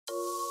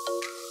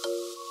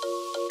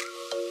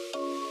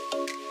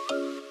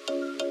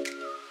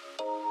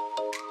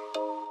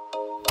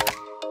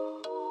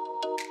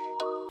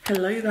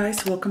Hello you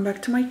guys, welcome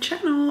back to my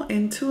channel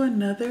and to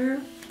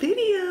another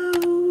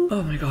video.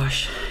 Oh my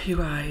gosh, you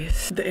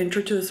guys, the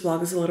intro to this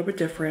vlog is a little bit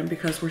different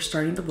because we're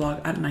starting the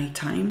vlog at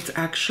nighttime. It's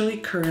actually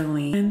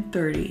currently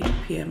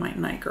 10:30 p.m. at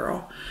night,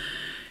 girl.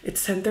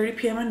 It's 10:30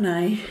 p.m. at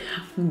night,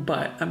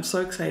 but I'm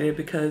so excited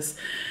because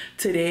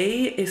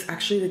today is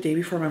actually the day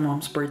before my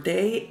mom's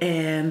birthday,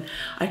 and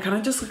I kind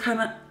of just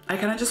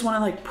want to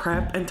like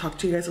prep and talk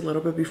to you guys a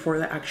little bit before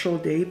the actual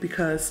day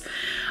because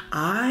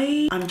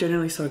I'm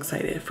genuinely so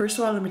excited. First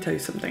of all, let me tell you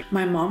something.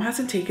 My mom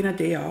hasn't taken a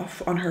day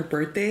off on her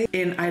birthday,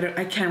 and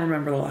I can't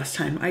remember the last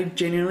time. I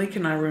genuinely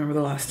cannot remember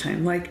the last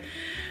time. Like,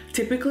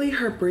 typically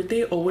her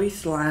birthday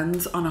always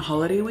lands on a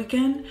holiday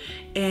weekend,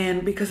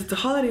 and because it's a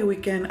holiday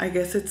weekend, I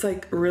guess it's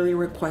like really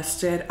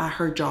requested at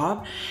her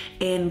job.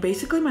 And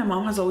basically my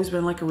mom has always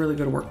been like a really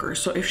good worker,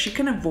 so if she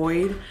can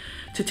avoid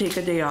to take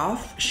a day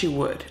off, she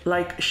would.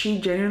 Like, she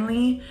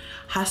genuinely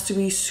has to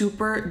be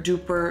super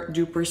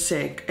duper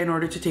sick in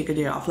order to take a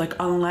day off. Like,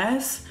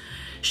 unless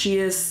she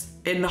is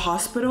in the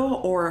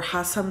hospital or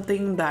has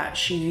something that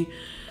she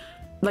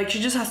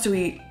just has to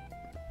be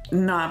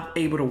not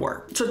able to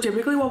work. So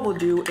typically what we'll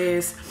do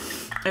is,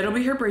 it'll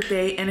be her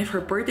birthday, and if her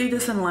birthday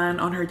doesn't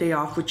land on her day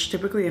off, which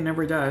typically it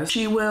never does,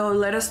 she will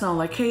let us know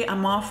like, hey,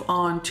 I'm off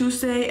on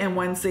Tuesday and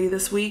Wednesday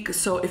this week,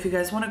 so if you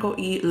guys want to go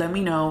eat, let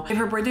me know. If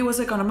her birthday was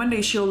like on a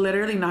Monday, she'll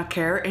literally not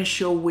care, and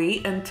she'll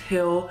wait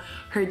until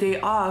her day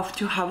off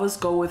to have us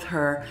go with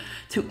her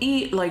to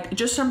eat, like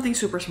just something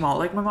super small.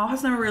 Like, my mom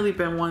has never really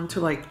been one to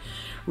like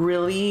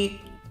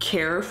really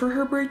care for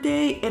her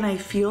birthday, and I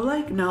feel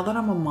like now that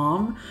I'm a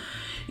mom,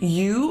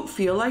 you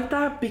feel like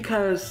that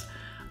because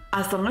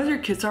as long as your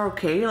kids are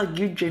okay, like,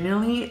 you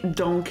genuinely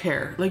don't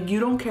care. Like, you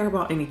don't care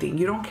about anything.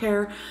 You don't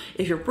care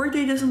if your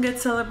birthday doesn't get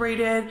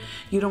celebrated.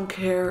 You don't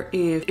care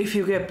if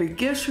you get big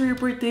gifts for your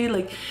birthday.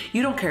 Like,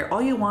 you don't care.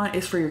 All you want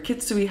is for your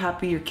kids to be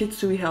happy, your kids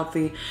to be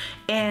healthy.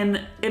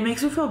 And it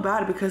makes me feel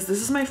bad because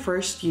this is my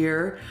first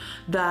year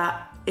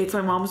that it's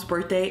my mom's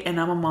birthday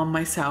and I'm a mom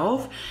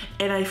myself.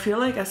 And I feel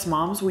like as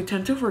moms, we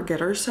tend to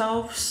forget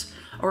ourselves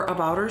or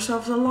about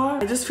ourselves a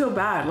lot. I just feel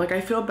bad. Like,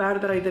 I feel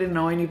bad that I didn't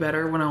know any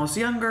better when I was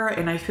younger,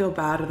 and I feel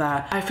bad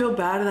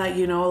that,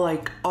 you know,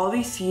 like all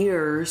these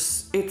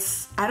years,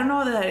 I don't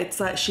know that it's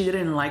that she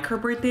didn't like her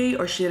birthday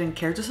or she didn't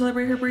care to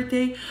celebrate her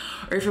birthday,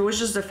 or if it was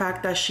just the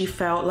fact that she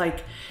felt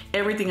like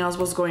everything else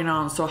was going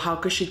on, so how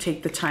could she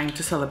take the time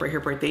to celebrate her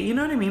birthday? You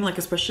know what I mean? Like,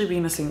 especially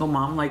being a single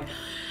mom, like,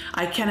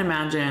 I can't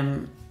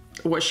imagine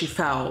what she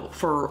felt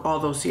for all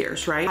those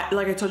years, right?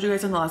 Like I told you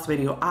guys in the last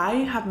video, I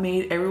have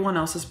made everyone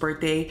else's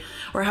birthday,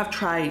 or have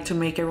tried to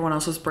make everyone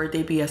else's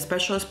birthday be as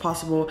special as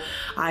possible.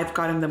 I've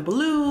gotten them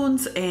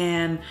balloons,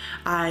 and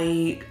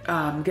I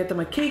get them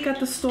a cake at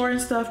the store and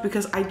stuff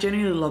because I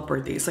genuinely love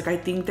birthdays. Like, I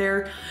think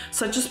they're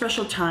such a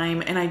special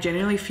time, and I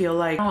genuinely feel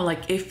like, oh,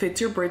 like if it's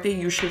your birthday,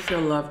 you should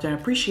feel loved and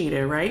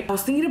appreciated, right? I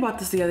was thinking about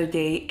this the other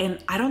day,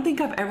 and I don't think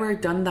I've ever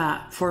done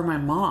that for my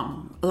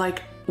mom.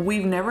 Like,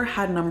 we've never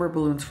had number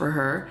balloons for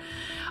her.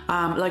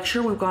 Like,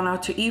 sure, we've gone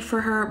out to eat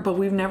for her, but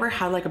we've never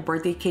had like a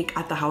birthday cake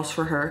at the house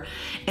for her.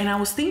 And I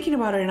was thinking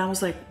about it, and I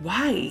was like,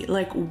 why?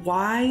 Like,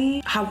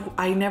 why have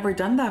I never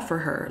done that for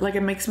her? Like,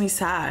 it makes me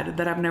sad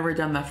that I've never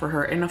done that for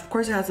her. And of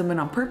course it hasn't been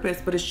on purpose,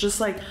 but it's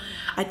just like,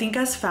 I think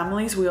as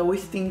families, we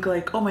always think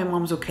like, oh, my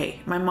mom's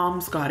okay. My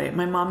mom's got it.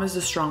 My mom is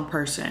a strong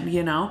person,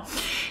 you know?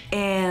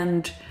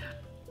 And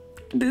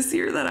this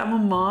year that I'm a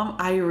mom,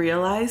 I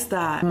realized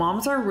that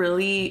moms are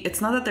really,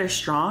 it's not that they're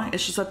strong,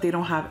 it's just that they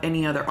don't have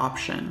any other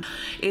option.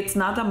 It's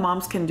not that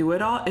moms can do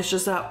it all, it's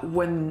just that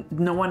when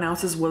no one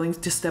else is willing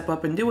to step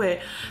up and do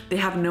it, they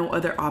have no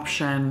other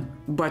option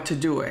but to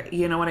do it.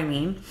 You know what I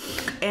mean?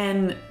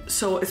 And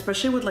so,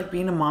 especially with like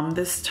being a mom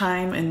this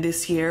time and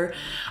this year,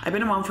 I've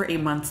been a mom for 8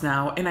 months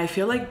now, and I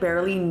feel like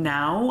barely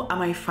now am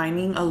I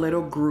finding a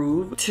little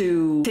groove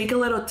to take a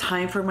little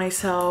time for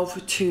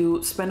myself,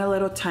 to spend a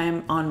little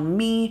time on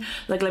me.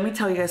 Like, let me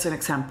tell you guys an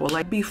example.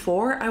 Like,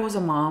 before I was a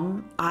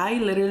mom, I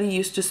literally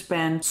used to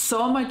spend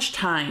so much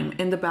time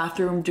in the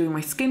bathroom doing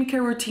my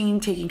skincare routine,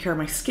 taking care of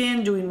my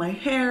skin, doing my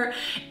hair.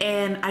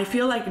 And I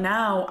feel like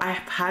now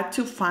I've had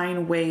to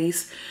find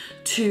ways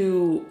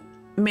to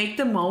make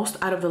the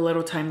most out of the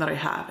little time that I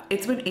have.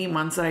 It's been 8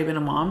 months that I've been a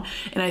mom,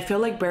 and I feel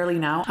like barely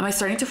now am I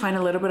starting to find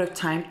a little bit of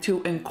time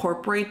to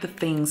incorporate the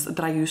things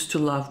that I used to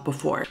love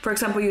before. For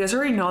example, you guys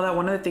already know that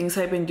one of the things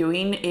I've been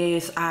doing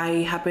is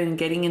I have been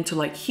getting into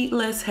like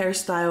heatless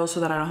hairstyles so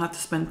that I don't have to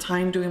spend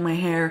time doing my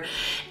hair.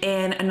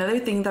 And another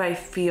thing that I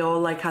feel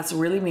like has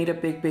really made a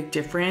big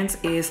difference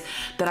is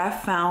that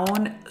I've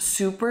found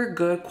super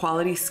good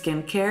quality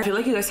skincare. I feel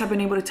like you guys have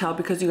been able to tell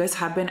because you guys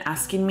have been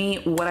asking me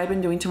what I've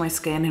been doing to my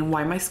skin and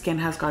why my skin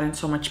has gotten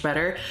so much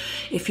better.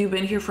 If you've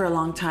been here for a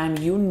long time,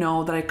 you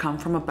know that I come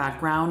from a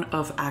background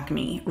of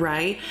acne,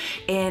 right?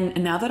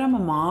 And now that I'm a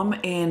mom,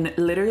 and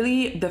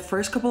literally the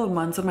first couple of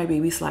months of my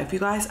baby's life, you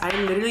guys, I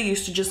literally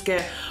used to just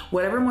get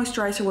whatever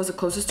moisturizer was the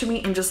closest to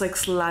me and just like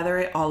slather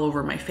it all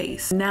over my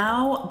face.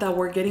 Now that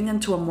we're getting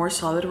into a more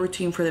solid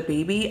routine for the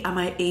baby, am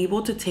I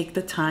able to take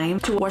the time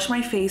to wash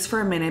my face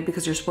for a minute,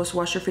 because you're supposed to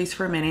wash your face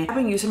for a minute. I've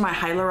been using my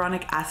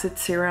hyaluronic acid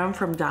serum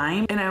from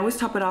Dime, and I always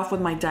top it off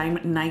with my Dime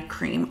night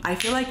cream. I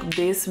feel like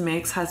this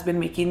mix has been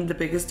making the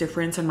biggest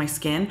difference in my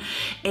skin,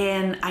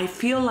 and I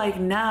feel like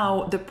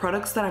now the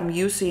products that I'm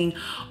using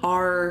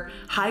are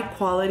high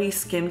quality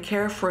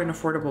skincare for an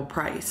affordable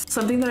price.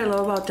 Something that I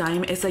love about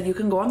Dime is that you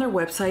can go on their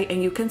website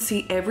and you can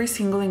see every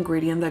single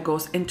ingredient that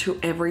goes into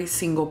every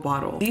single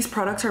bottle. These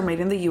products are made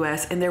in the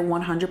US and they're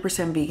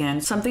 100%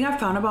 vegan. Something I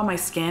found about my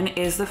skin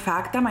is the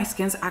fact that my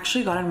skin's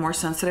actually gotten more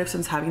sensitive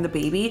since having the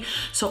baby.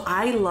 So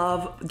I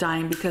love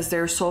Dime because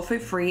they're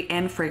sulfate free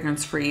and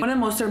fragrance free. One of the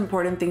most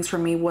important things for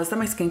me was that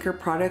my skincare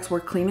products were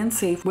clean and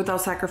safe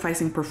without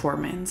sacrificing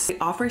performance. They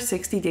offer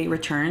 60-day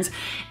returns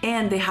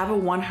and they have a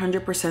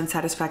 100%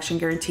 satisfaction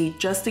guarantee,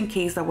 just in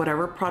case that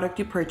whatever product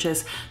you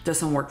purchase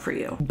doesn't work for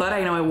you. But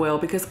I know it will,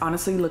 because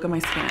honestly, look at my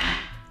skin.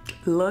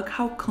 Look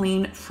how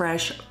clean,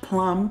 fresh,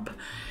 plump,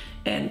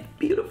 and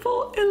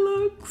beautiful it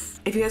looks.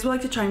 If you guys would like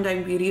to try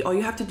Dime Beauty, all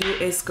you have to do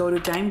is go to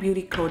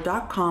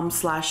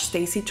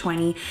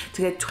dimebeautyco.com/Stacy20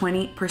 to get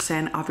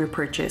 20% off your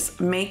purchase.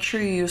 Make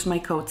sure you use my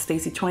code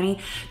Stacy20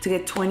 to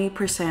get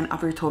 20%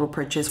 off your total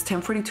purchase. It's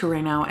 10:42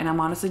 right now, and I'm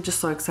honestly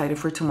just so excited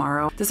for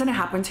tomorrow. Doesn't it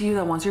happen to you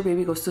that once your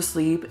baby goes to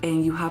sleep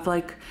and you have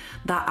like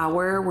that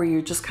hour where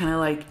you're just kind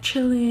of like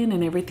chilling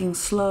and everything's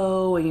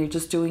slow and you're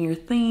just doing your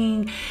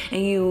thing,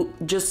 and you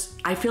just,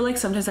 I feel like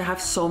sometimes I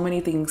have so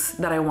many things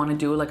that I want to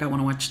do. Like I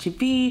want to watch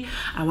TV,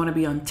 I want to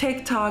be on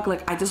TikTok,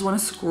 like I just want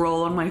to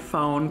scroll on my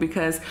phone,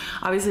 because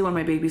obviously when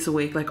my baby's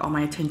awake, like all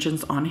my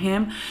attention's on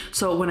him.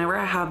 So whenever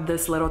I have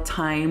this little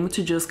time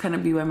to just kind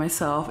of be by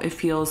myself, it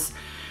feels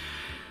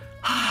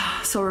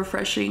so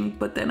refreshing,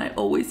 but then I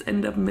always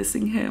end up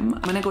missing him.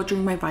 I'm gonna go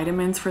drink my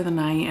vitamins for the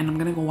night, and I'm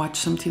gonna go watch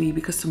some TV,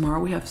 because tomorrow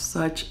we have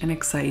such an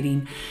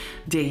exciting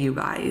day, you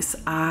guys.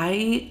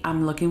 I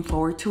am looking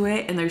forward to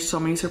it, and there's so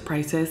many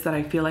surprises that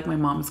I feel like my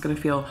mom is gonna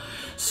feel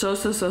so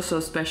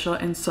special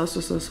and so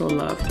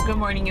loved. Good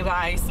morning, you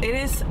guys. It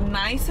is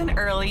nice and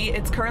early.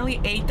 It's currently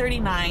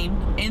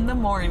 8:39 in the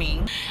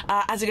morning.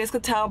 As you guys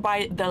could tell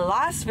by the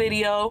last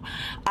video,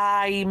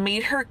 I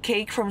made her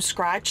cake from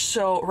scratch.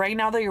 So right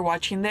now that you're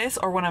watching this,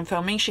 or when I'm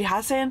filming, she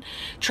hasn't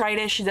tried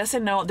it. She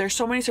doesn't know. There's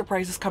so many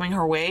surprises coming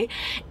her way,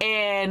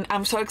 and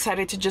I'm so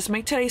excited to just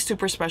make today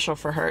super special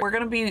for her. We're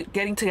gonna be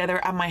getting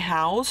together at my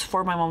house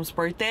for my mom's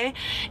birthday,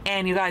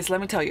 and you guys, let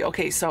me tell you.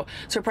 Okay, so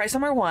surprise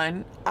number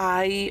one,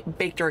 I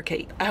baked her a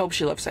cake. I hope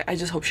she loves it. I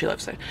just hope she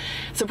loves it.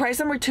 Surprise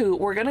number two,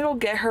 we're gonna go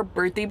get her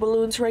birthday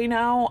balloons right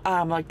now,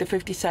 like the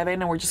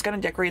 57, and we're just gonna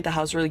decorate the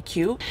house really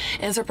cute.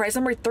 And surprise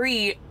number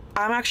three,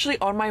 I'm actually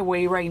on my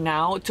way right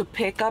now to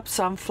pick up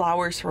some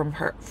flowers for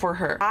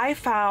her. I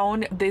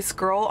found this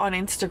girl on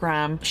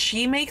Instagram.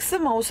 She makes the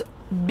most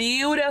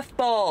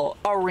beautiful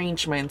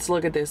arrangements.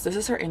 Look at this. This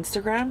is her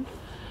Instagram.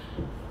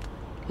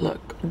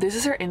 Look, this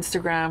is her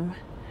Instagram.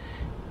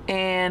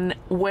 And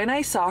when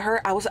I saw her,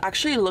 I was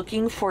actually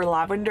looking for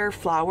lavender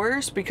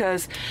flowers,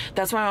 because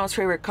that's my mom's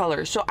favorite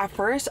color. So at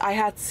first I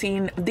had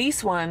seen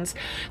these ones,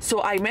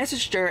 so I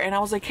messaged her and I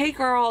was like, hey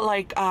girl,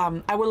 like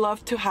I would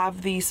love to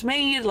have these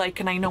made, like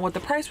can I know what the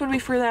price would be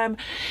for them?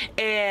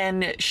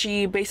 And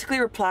she basically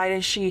replied,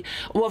 and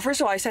well,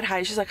 first of all I said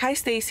hi. She's like, hi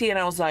Stacy, and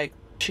I was like,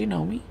 does she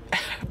know me?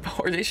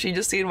 Or did she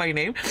just see my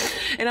name?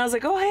 And I was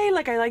like, oh hey,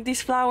 like I like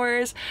these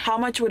flowers, how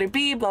much would it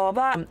be, blah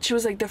blah blah. She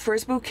was like, the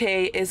first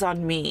bouquet is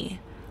on me.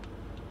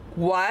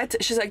 What?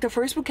 She's like, the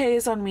first bouquet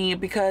is on me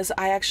because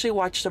I actually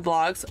watched the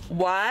vlogs.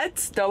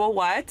 What? Double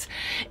what?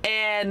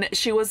 And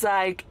she was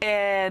like,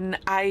 and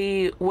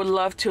I would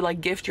love to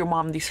like gift your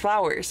mom these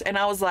flowers. And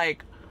I was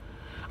like,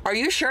 are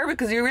you sure?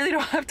 Because you really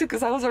don't have to,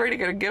 because I was already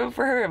gonna give it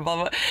for her and blah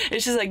blah.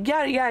 And she's like,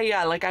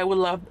 yeah, like I would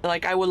love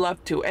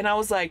to. And I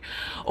was like,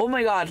 oh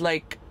my god,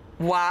 like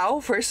wow.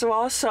 First of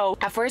all, so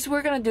at first we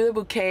were gonna do the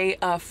bouquet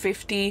of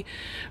 50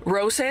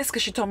 roses,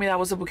 because she told me that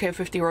was a bouquet of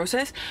 50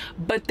 roses.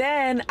 But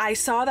then I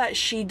saw that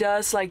she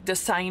does like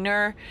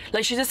designer,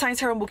 like she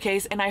designs her own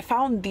bouquets, and I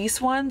found these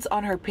ones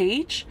on her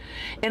page,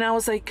 and I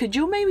was like, could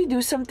you maybe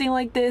do something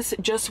like this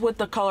just with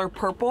the color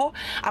purple?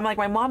 I'm like,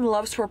 my mom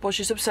loves purple,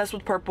 she's obsessed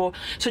with purple,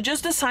 so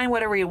just design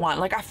whatever you want.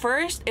 Like at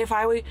first, if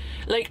I would,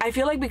 like, I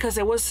feel like because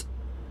it was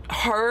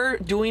her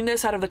doing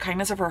this out of the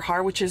kindness of her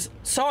heart, which is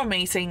so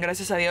amazing,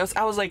 gracias a Dios,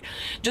 I was like,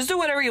 just do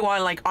whatever you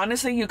want. Like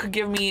honestly, you could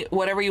give me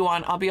whatever you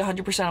want, I'll be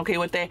 100% okay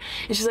with it.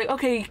 And she's like,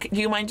 okay, do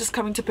you mind just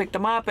coming to pick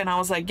them up? And I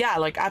was like, yeah,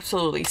 like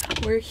absolutely.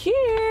 We're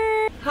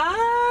here.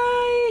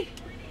 Hi,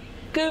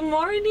 good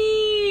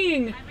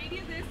morning. I made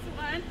you this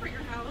one for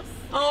your house.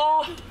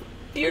 Oh,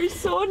 You're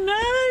so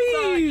nice.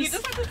 So you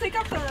just have to take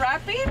off the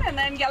wrapping and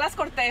then ya las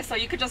corté, so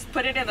you could just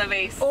put it in the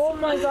vase. Oh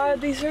my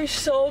god, these are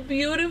so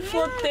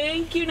beautiful. Yeah.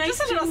 Thank you. Nice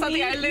just a little to something.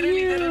 meet I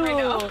literally did it right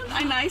now.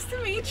 you. Nice to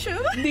meet you.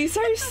 These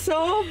are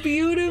so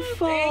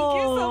beautiful. Thank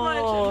you so much.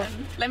 And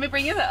then let me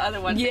bring you the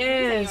other one.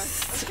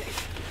 Yes. Okay.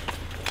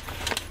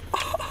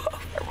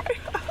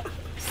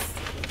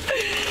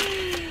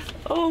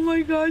 Oh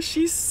my gosh,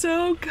 she's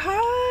so kind.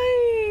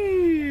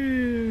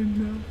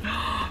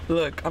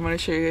 Look, I'm gonna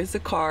show you guys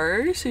the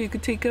car so you can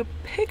take a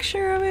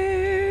picture of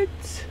it.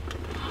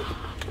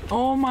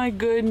 Oh my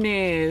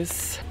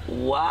goodness.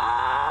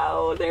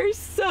 Wow, they're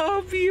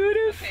so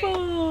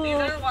beautiful. Okay.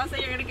 These are the ones that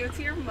you're gonna give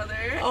to your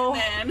mother. Oh,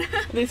 and then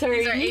these are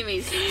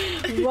Amy's.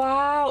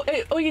 Wow.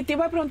 Oye, te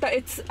iba a preguntar,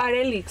 it's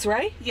Arelix,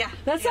 right? Yeah.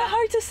 That's not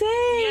hard to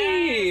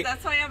say. Yes,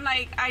 that's why I'm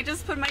like, I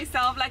just put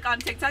myself like on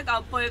TikTok,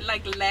 I'll put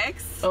like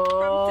Lex.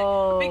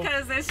 Oh.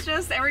 Because it's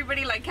just,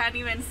 everybody like can't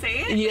even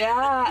say it.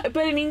 Yeah,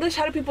 but in English,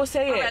 how do people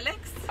say it? Arelix.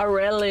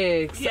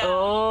 Arelix. Yeah.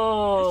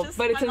 Oh, Just,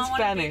 but it's in my mom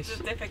wanted me Spanish.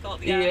 to be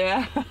difficult.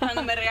 Yeah.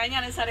 Cuando me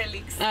regañan es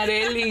Arelix.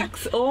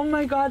 Arelix. Oh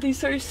my god,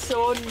 these are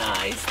so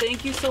nice.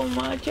 Thank you so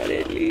much,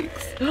 Arelix.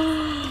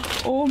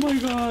 Oh my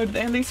god,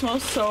 and they smell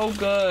so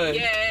good.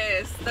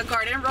 Yes, the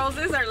garden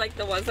roses are like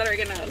the ones that are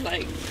gonna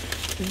like.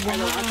 Wow. Are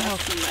the ones that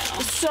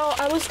smell. So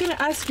I was gonna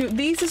ask you,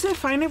 these, is it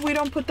fine if we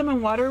don't put them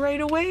in water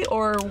right away,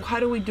 or how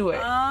do we do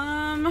it?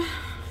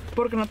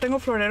 Porque no tengo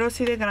florero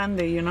así de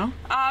grande, you know?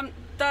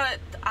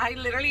 I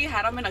literally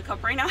had them in a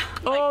cup right now.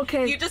 Oh,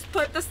 okay. You just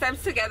put the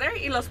stems together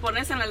y los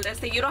pones en el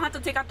este. You don't have to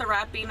take out the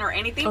wrapping or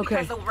anything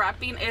because the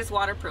wrapping is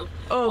waterproof.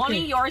 Oh, okay.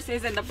 Only yours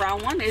is, and the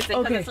brown one is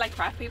because it's like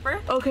craft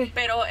paper. Okay.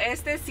 Pero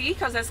este sí,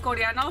 because it's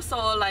Coreano,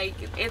 so like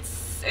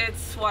it's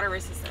water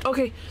resistant.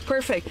 Okay,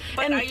 perfect.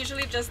 But And I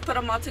usually just put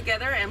them all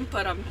together and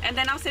put them. And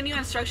then I'll send you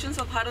instructions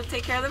of how to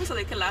take care of them so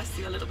they can last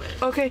you a little bit.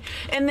 okay,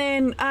 and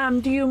then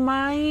do you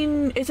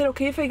mind, is it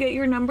okay if I get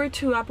your number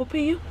to Apple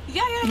Pay you?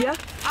 Yeah.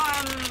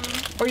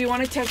 Or you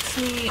want to text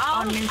me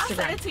on Instagram? I'll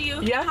send it to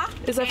you. Yeah?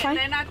 Is that fine?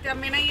 And then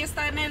también ahí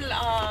está en el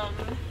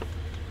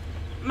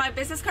my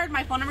business card,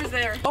 my phone number is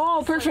there.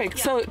 Oh, perfect.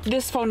 So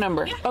this phone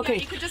number. Okay.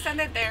 Yeah, you could just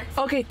send it there.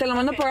 Okay, te lo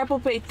mando por Apple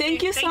Pay.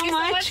 Thank you so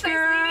much,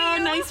 girl.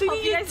 Nice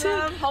meeting you too.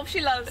 Hope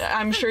she loves.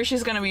 I'm sure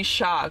she's gonna be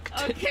shocked.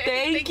 Okay,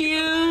 Thank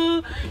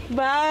you.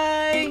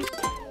 Bye.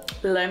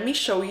 Let me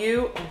show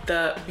you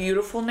the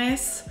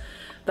beautifulness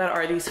that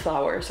are these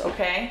flowers,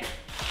 okay?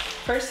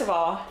 First of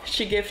all,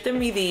 she gifted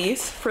me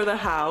these for the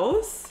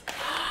house.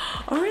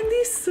 Aren't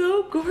these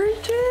so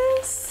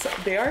gorgeous?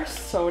 They are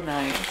so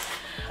nice.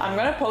 I'm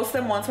gonna post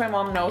them once my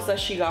mom knows that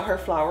she got her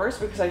flowers,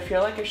 because I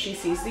feel like if she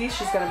sees these,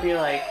 she's gonna be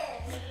like,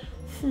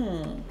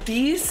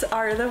 These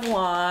are the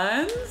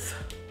ones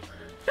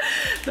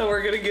that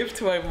we're gonna give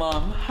to my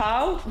mom.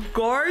 How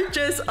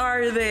gorgeous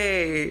are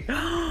they?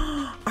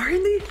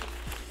 Aren't they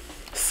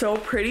so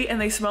pretty? And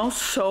they smell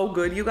so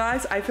good, you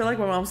guys. I feel like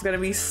my mom's gonna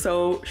be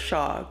so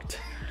shocked.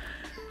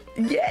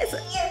 Yes.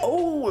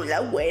 Oh,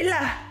 la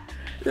abuela.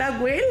 La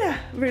abuela,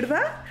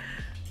 ¿verdad?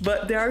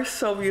 But they are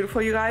so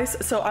beautiful, you guys.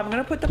 So I'm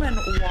gonna put them in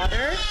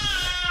water.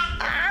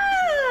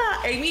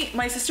 Amy,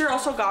 my sister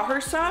also got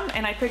her some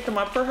and I picked them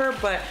up for her,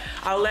 but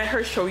I'll let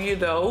her show you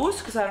those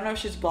because I don't know if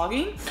she's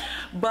vlogging.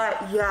 But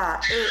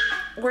yeah,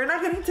 we're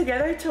not getting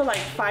together till like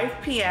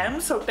 5 p.m.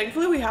 So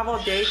thankfully we have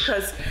all day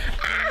because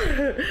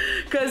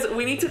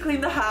we need to clean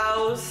the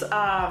house.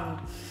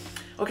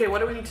 Okay,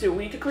 what do we need to do?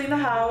 We need to clean the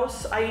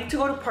house. I need to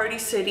go to Party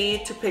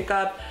City to pick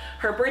up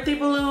her birthday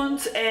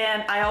balloons,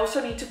 and I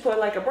also need to put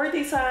like a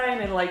birthday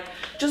sign and like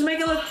just make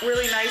it look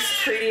really nice,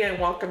 pretty, and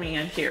welcoming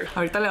in here.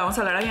 Ahorita le vamos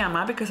a hablar a mi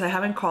mamá because I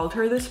haven't called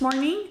her this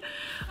morning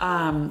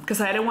because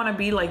I didn't want to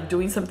be like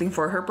doing something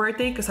for her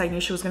birthday because I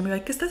knew she was gonna be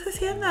like, ¿qué estás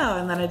haciendo?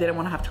 And then I didn't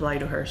want to have to lie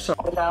to her. So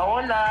Hola,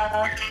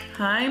 hola.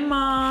 Hi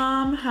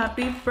mom,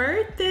 happy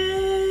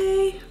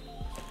birthday.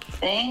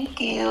 Thank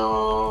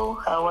you.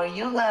 How are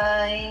you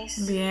guys?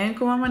 Bien,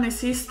 ¿cómo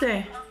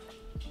amaneciste?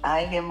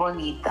 Ay, bien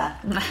bonita.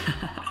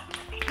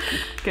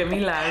 Qué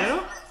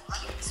milagro.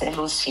 Se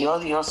lució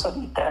Dios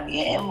ahorita,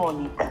 bien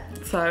bonita.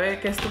 Sabe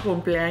que es tu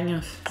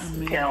cumpleaños.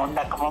 Amén. ¿Qué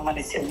onda? ¿Cómo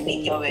amaneció el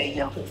niño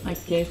bello?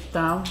 Aquí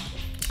está,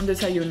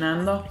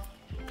 desayunando.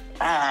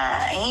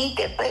 Ay,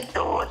 qué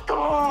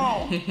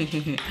petuto.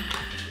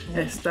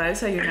 Está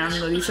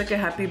desayunando, dice que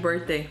happy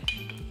birthday.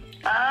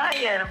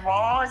 Ay,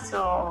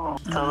 hermoso.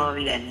 ¿Todo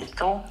bien? ¿Y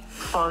tú?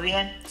 ¿Todo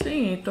bien?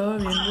 Sí, todo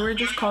bien. We were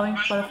just calling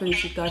para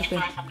felicitarte.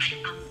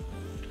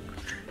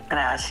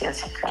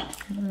 Gracias, hija.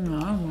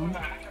 No.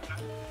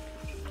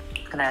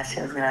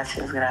 Gracias,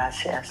 gracias,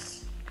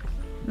 gracias.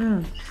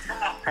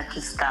 Aquí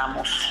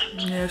estamos.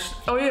 Yes.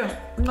 Oye,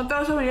 ¿no te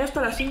vas a venir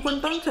hasta las 5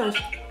 entonces?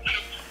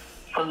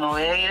 Pues me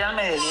voy a ir al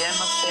mediodía,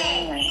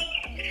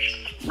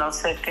 no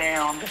sé qué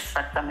onda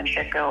exactamente,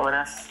 a qué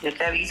horas. Yo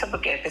te aviso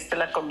porque ya que esté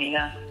la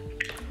comida.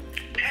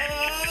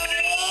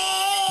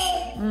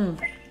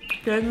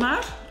 ¿Quieres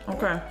más?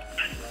 Okay.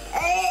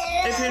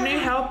 If you need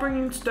help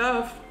bringing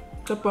stuff,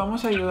 te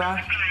podemos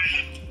ayudar.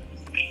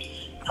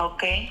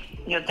 Ok,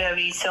 yo te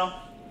aviso.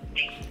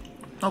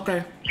 Ok.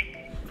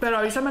 Pero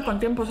avísame con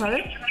tiempo,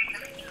 ¿sale?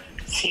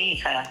 Sí,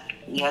 hija,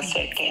 yo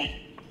sé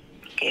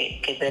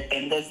que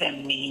dependes de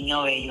mi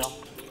niño bello.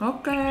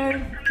 Ok,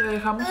 te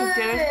dejamos si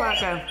quieres para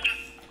que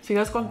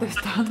sigas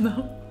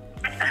contestando.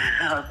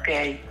 Ok,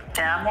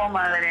 te amo,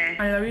 madre.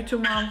 I love you too,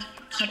 Mom.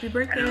 Happy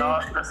birthday. I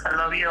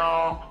love you.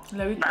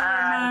 Love you too,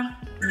 Bye.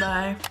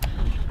 Mama. Bye.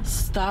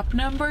 Stop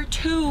number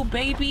 2,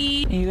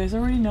 baby. And you guys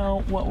already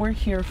know what we're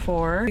here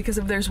for. Because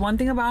if there's one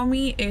thing about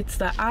me, it's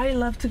that I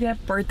love to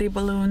get birthday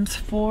balloons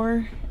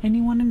for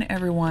anyone and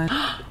everyone.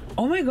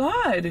 Oh my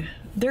God.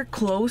 They're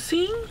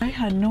closing? I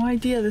had no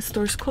idea this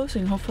store's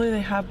closing. Hopefully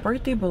they have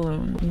birthday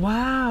balloons.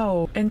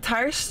 Wow.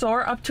 Entire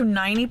store up to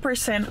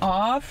 90%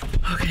 off.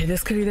 Okay,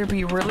 this could either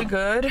be really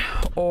good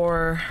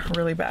or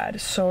really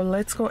bad. So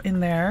let's go in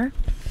there.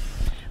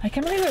 I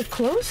can't believe they're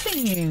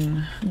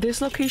closing.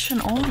 This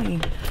location only.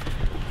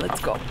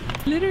 Let's go.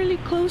 Literally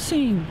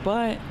closing,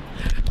 but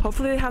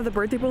hopefully they have the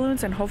birthday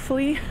balloons and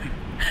hopefully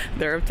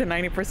they're up to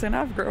 90%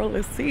 off, girl.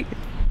 Let's see.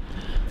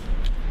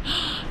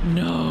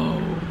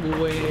 No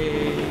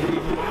way.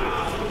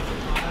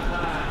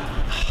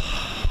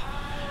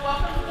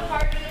 Welcome to the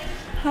party.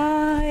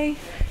 Hi.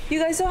 You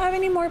guys don't have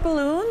any more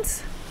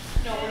balloons?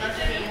 No, we're not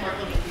doing any more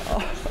balloons.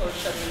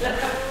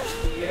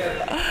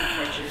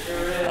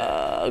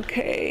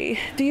 Okay.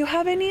 Do you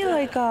have any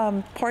like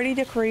party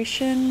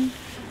decoration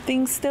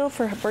things still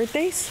for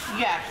birthdays?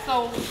 Yeah,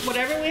 so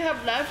whatever we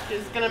have left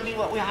is gonna be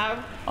what we have.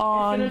 It's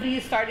gonna be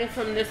starting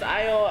from this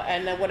aisle,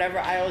 and then whatever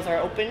aisles are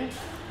open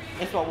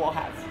is what we'll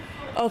have.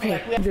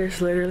 Okay.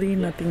 There's literally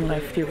nothing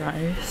left, you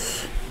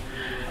guys.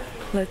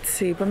 Let's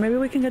see, but maybe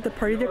we can get the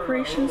party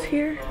decorations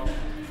here.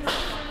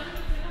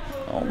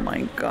 Oh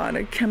my God,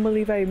 I can't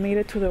believe I made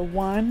it to the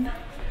one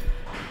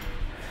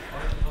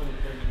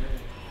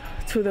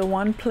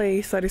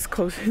place that is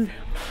closing.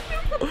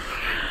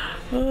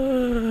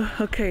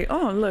 Okay,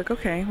 oh look,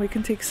 okay, we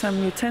can take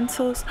some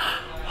utensils.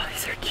 Oh,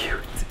 these are cute.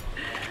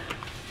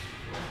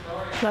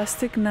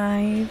 Plastic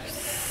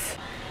knives.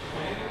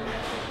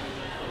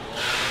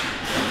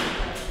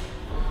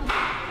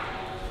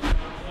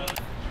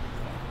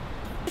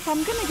 If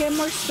I'm gonna get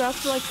more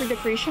stuff like for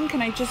decoration,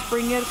 can I just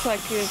bring it so I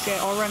can get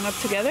all run up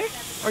together?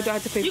 Or do I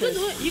have to pay for it?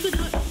 You could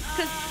do it.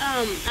 Because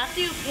after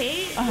you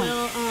pay,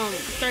 we'll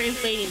start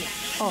inflating it.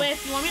 Oh. But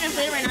if you want me to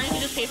inflate it right now, you can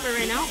just pay for it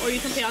right now, or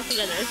you can pay all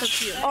together. It's up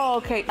to you. Oh,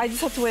 okay. I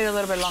just have to wait a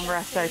little bit longer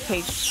after I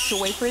pay to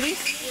wait for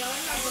these?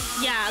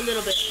 Yeah, a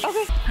little bit.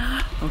 Okay.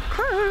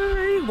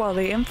 Okay. While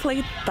they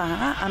inflate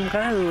that, I'm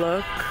gonna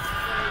look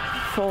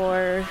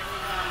for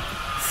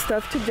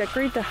stuff to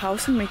decorate the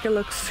house and make it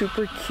look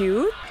super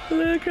cute.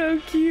 Look how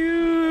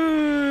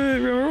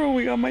cute. Remember when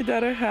we got my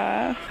dad a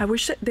hat? I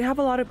wish that they have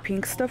a lot of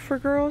pink stuff for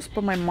girls,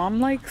 but my mom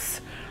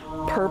likes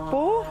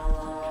purple.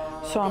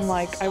 So I'm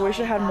like, I wish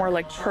it had more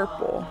like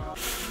purple.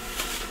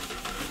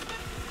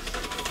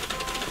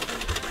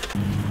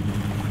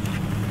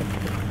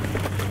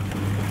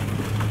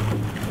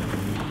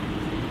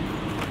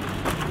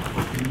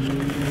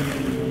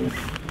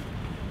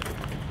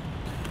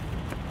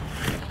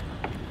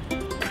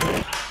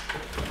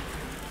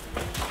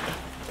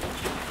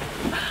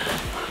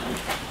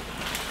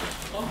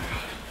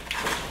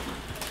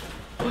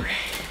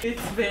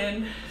 It's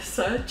been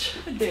such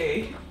a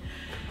day.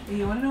 And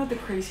you wanna know what the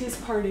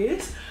craziest part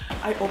is?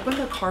 I opened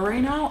the car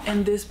right now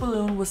and this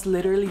balloon was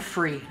literally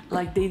free.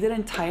 Like they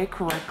didn't tie it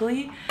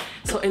correctly,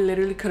 so it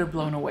literally could have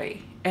blown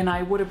away. And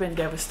I would have been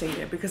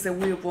devastated because then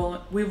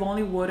we've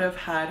only would have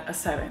had a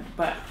 7.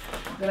 But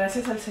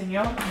gracias al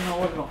Señor, no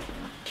voló.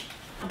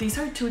 These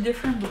are 2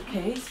 different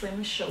bouquets. Let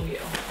me show you.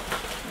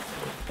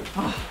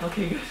 Oh,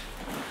 okay, good.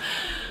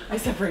 I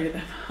separated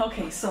them.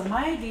 Okay, so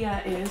my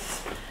idea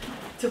is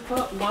to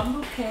put one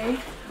bouquet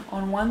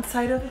on one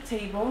side of the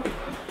table,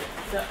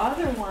 the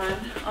other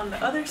one on the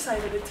other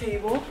side of the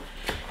table,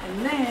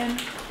 and then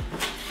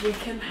we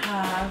can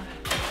have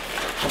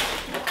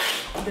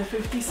the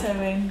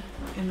 57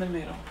 in the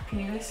middle. Can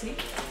you guys see?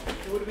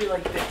 It would be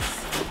like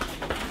this.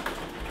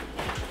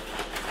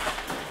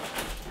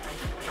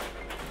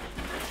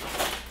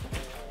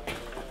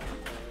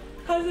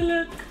 How's it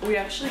look? We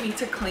actually need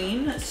to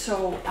clean,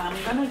 so I'm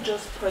gonna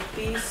just put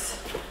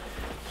these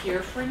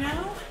here for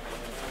now.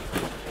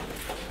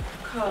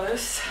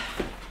 Because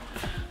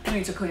we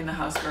need to clean the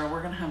house, girl.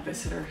 We're gonna have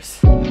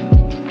visitors.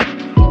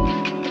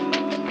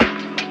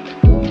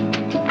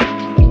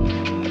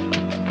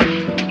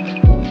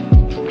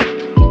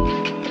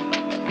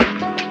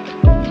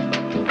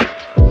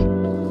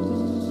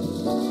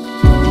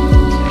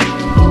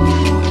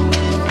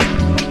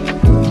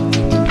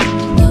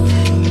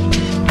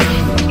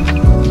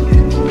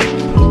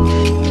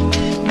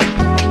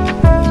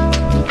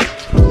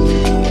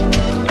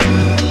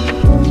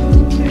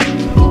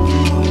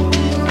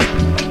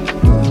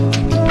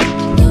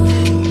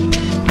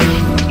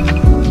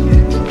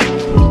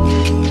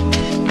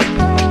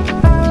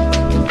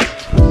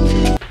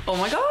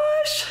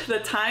 The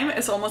time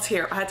is almost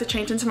here. I had to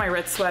change into my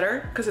red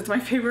sweater because it's my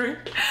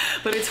favorite,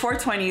 but it's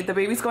 4:20. The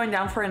baby's going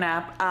down for a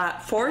nap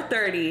at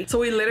 4:30. So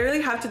we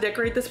literally have to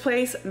decorate this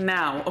place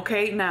now,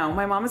 okay? Now,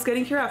 my mom is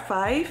getting here at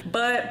 5,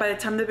 but by the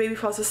time the baby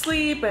falls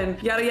asleep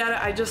and yada yada,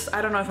 I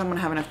don't know if I'm gonna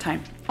have enough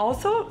time.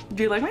 Also,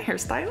 do you like my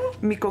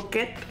hairstyle? Mi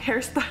coquette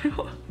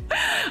hairstyle.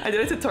 I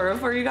did a tutorial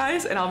for you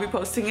guys and I'll be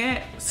posting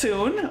it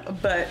soon,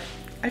 but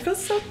I feel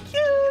so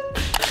cute.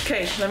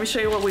 Okay, let me show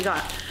you what we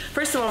got.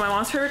 First of all, my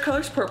mom's favorite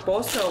color is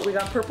purple, so we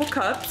got purple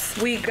cups.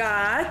 We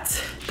got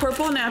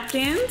purple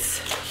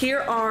napkins. Here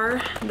are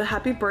the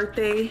happy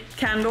birthday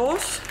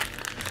candles.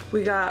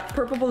 We got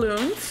purple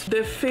balloons,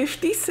 the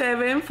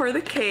 57 for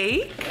the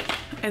cake,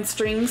 and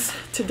strings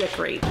to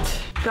decorate.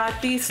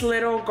 Got these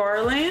little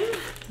garland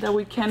that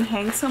we can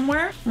hang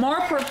somewhere.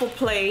 More purple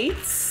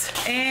plates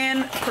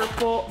and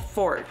purple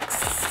forks.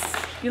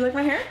 You like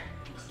my hair?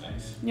 Looks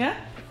nice. Yeah?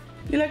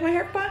 You like my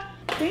hair, Pa?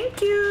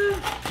 Thank you.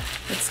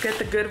 Let's get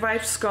the good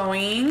vibes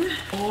going.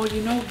 Oh,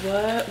 you know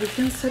what? We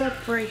can set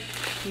up right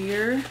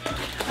here.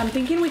 I'm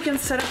thinking we can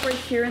set up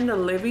right here in the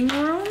living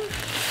room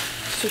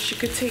so she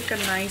could take a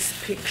nice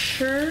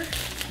picture.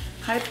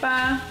 Hi,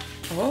 Pa.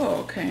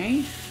 Oh,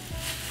 okay.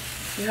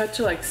 You had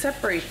to like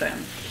separate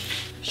them.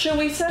 Should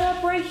we set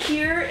up right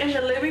here in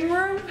the living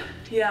room?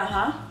 Yeah,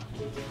 huh?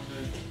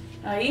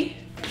 Ahí.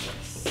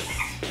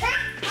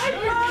 Hi,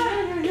 Pa.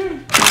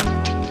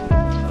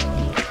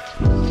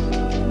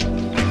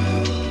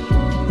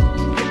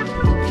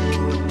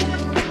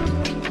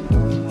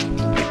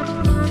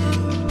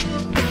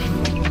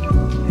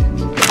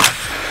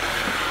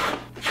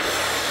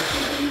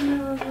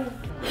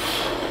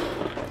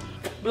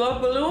 Blow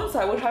balloons,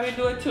 I would have you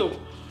do it too.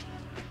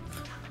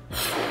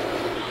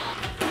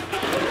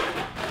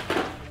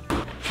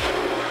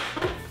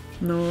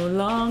 No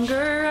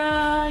longer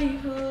I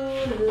who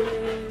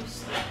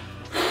lives.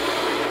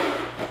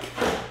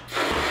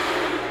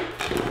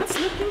 It's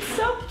looking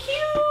so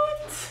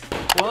cute.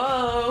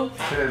 Whoa.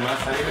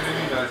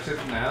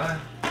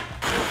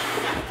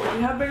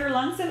 You have bigger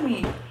lungs than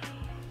me.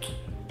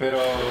 Pero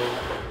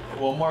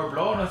one more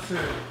blow, no sé.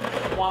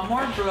 One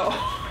more blow.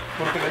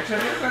 Porque le echan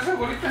esa casa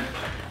ahorita.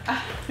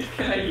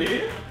 Can I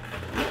leave?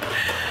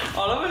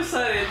 All of a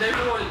sudden,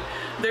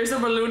 there's a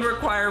balloon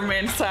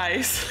requirement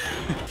size.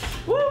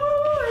 ¡Woo!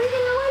 ¡Ahí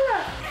viene la abuela!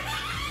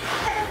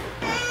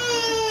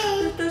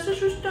 ¿Te estás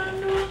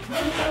asustando?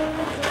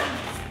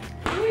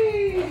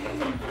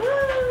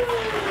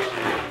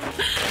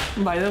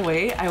 By the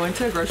way, I went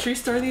to the grocery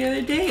store the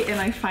other day and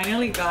I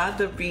finally got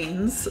the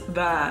beans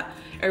that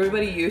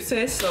everybody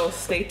uses, so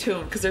stay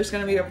tuned because there's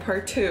gonna be a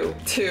part 2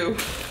 to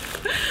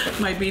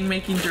my bean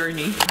making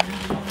journey.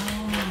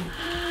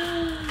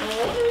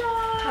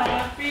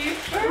 Happy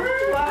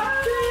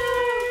birthday!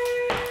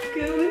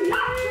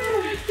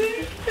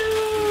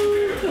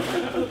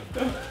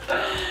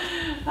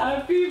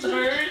 Happy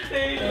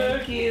birthday,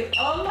 look you.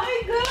 Oh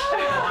my god!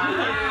 Wow.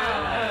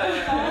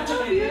 That's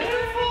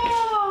beautiful!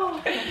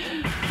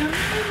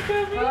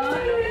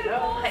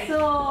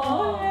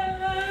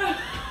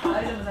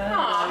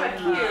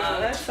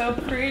 That's so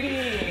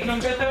pretty.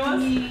 Nunca te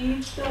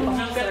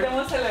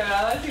hemos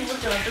celebrado así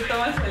porque no te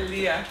tomas el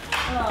día.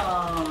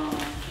 Oh.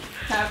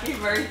 Happy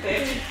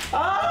birthday. Oh,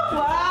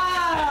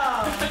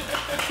 wow.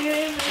 Qué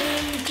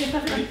bien.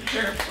 Be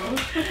careful.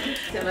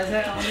 Se me hace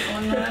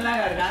un nudo en la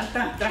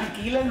garganta.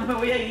 Tranquila, no me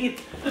voy a ir.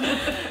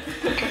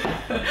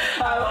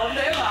 ¿A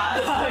dónde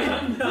vas? Ay,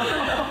 no.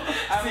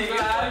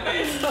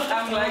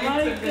 I'm glad you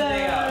took the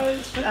day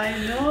off. I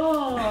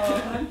know. Oh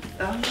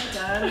my God,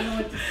 I don't know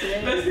what to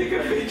say. Let's take a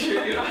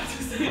picture. You don't have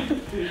to say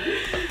anything.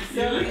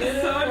 You look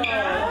so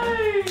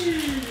nice.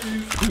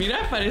 Mira,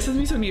 pareces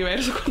Miss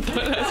Universo con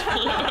todas las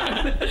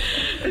flores.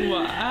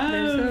 Wow.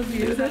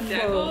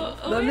 Santiago.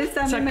 ¿Dónde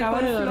está mi Se acaba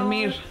de mejor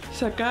dormir. flor?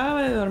 Se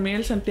acaba de dormir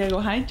el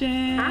Santiago. Hi,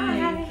 Jen.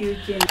 Thank you,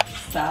 Jen.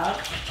 Stop.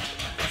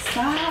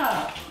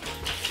 Stop.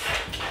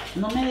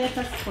 No me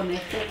dejas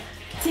ponerte.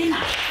 China.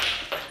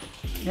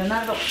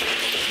 Leonardo.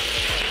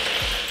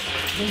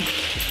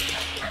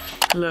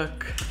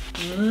 Look.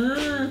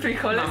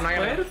 Frijoles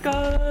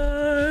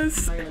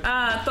puercos.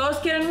 Ah, ¿todos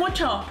quieren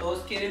mucho?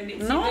 Todos quieren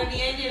bien. No. Si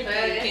bien y el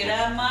que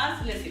quiera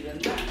más, le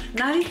sirven más.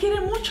 Nadie quiere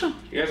mucho.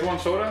 You guys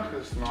want soda?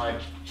 Because no, I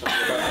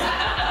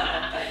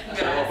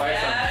will buy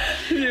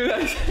some. You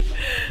guys.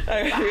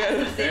 En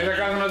esta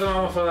casa no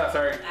tomamos soda,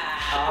 sorry.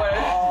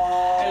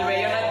 El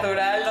vello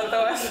natural no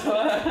toma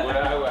soda.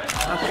 Pura agua.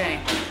 Ok.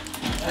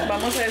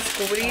 Vamos a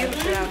descubrir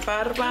la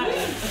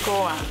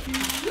barbacoa.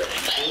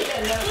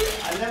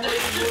 Anda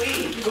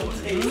muy, ¿cómo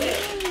se dice?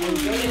 Muy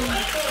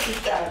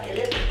violentita. ¿Qué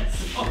le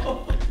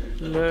pasó?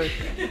 Look.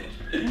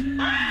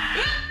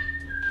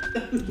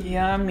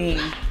 Yummy.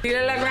 Dile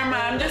a la grandma,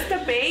 I'm just a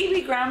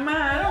baby, grandma. I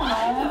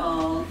don't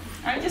know.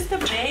 I'm just a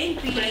baby.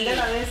 Prende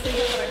la de este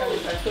para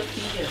calentar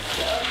tortillas.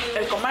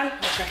 El comal.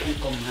 El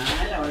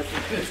comal, ahora sí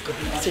que es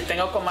comal. Si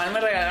tengo comal,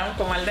 me regalaron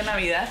comal de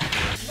Navidad.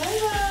 Bye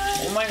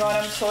bye. Oh my god,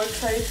 I'm so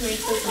excited to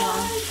eat this,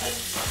 mom.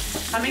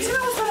 A mí sí me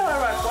gusta la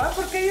barbacoa,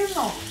 ¿por qué ellos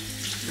no?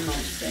 No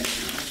sé.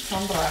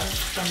 Son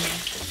raros también.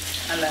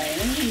 A la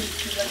N.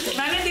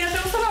 Nani, ¿a ti no te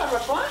gusta la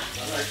barbacoa?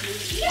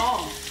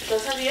 No.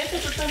 ¿Estás a dieta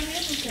tú también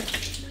o qué?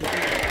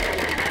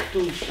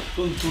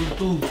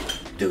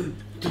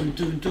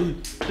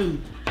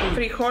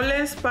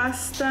 Frijoles,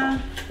 pasta.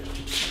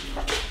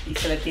 Y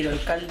se le tiró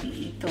el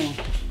caldito.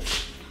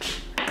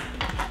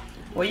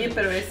 Oye,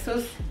 pero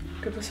estos,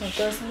 ¿Qué pasó?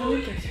 ¿Todas son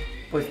bonitas?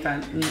 pues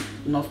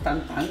no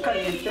están tan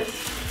calientes.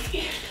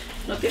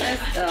 ¿No tienes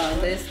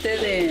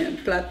de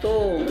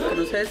plato que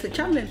no sea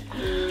desechable?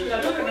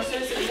 Claro que no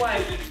sé si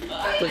igual.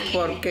 Pues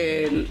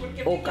porque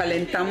o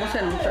calentamos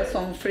en un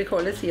tazón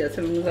frijoles y ya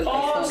servimos al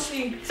tazón. Oh,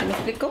 sí. ¿Sí me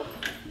explico?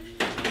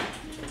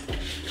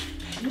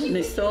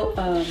 Necesito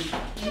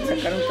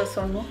sacar un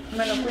tazón, ¿no?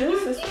 ¿Me lo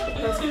cuidas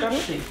para sacarlo?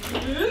 Sí.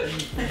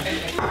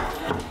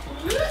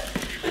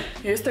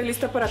 Yo estoy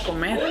lista para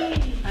comer.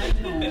 Ay,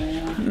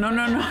 no.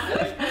 No.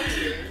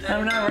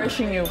 I'm not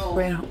rushing you.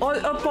 Bueno. O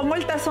pongo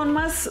el tazón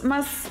más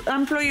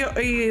amplio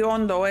y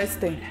hondo,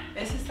 este.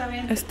 Ese está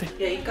bien. Este.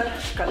 Y ahí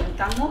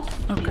calentamos.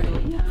 Ok. Y luego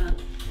ya,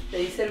 de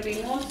ahí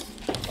servimos.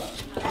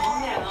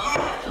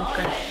 Ok.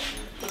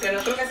 Porque no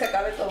creo que se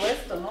acabe todo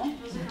esto, ¿no?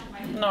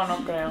 No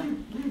creo.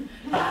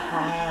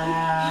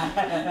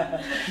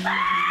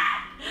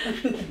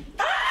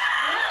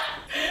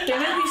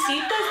 ¿Tienes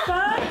visitas,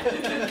 pa?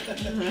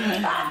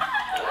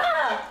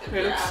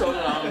 You look so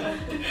loud.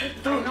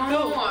 No,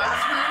 I was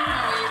telling him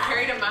when you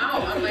carried him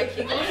out. I'm like,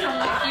 he goes from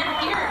like here to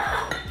here.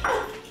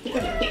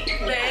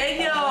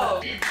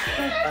 ¡Bello!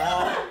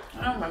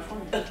 Ah, my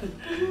phone.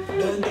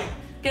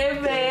 ¡Qué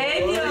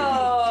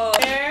bello!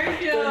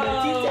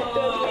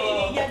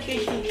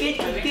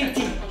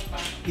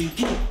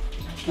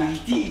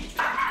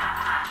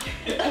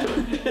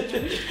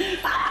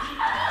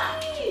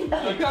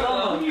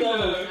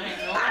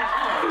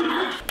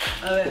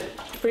 A ver.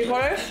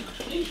 ¿Frijoles?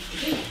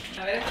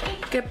 A ver.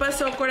 ¿Qué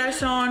pasó,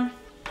 corazón?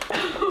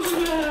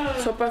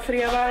 Sopa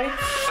fría, bye.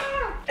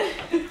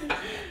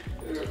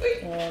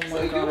 Oh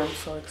my god, I'm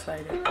so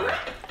excited.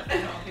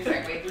 He's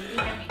like, wait.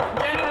 Jen,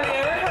 have you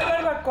ever had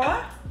barbacoa?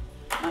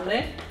 ¿Vale?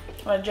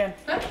 Jen,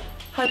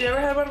 have you ever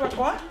had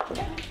barbacoa?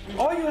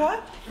 Oh, you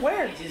have?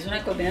 Where? Si es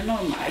una comida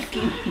normal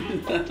que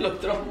al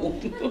otro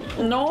mundo.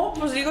 No,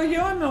 pues digo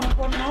yo, no,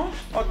 mejor no.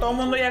 O todo el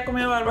mundo ya ha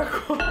comido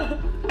barbacoa.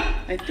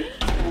 I think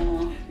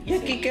so. ¿Y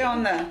aquí qué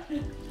onda?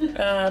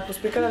 Pues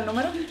pícale el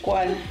número.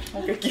 ¿Cuál?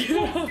 Aunque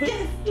quiera.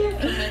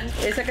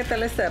 ¿Esa qué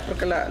tal está?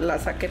 Porque la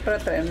saqué para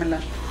traérmela.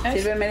 ¿Es?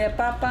 Sirve media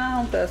papa,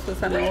 un pedazo de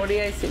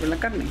zanahoria y sirve la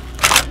carne.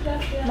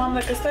 Mom,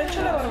 ¿de qué está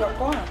hecha la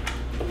barbacoa?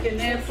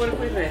 Tiene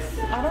puerco y res.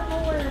 I don't know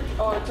where.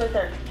 Oh, it's right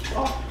there.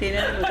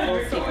 Tiene los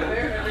dos hijos.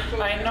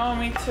 I know,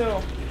 me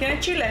too. ¿Tiene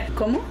chile?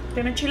 ¿Cómo?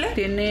 ¿Tiene chile?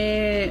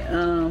 Tiene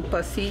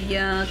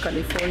pasilla,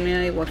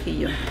 California y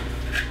guajillo.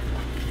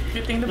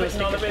 You think the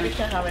baby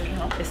can have any,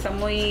 huh?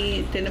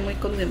 Tiene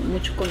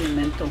mucho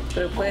condimento,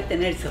 pero puede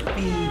tener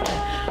sopita.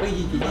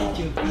 Oye, tiene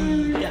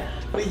sopita.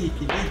 Oye,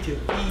 tiene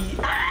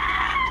sopita.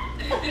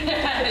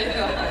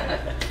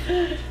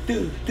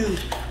 Tú.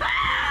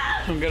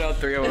 Get all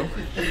three of them.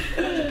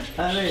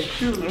 A ver,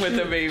 tú. With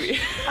the baby.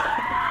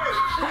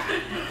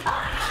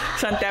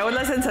 Santiago es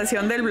la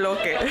sensación del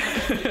bloque.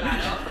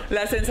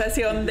 La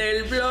sensación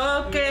del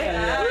bloque.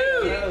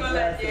 Con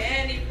la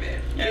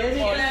Jennifer. ¿Quieres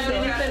ir con la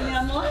Jennifer, mi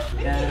amor?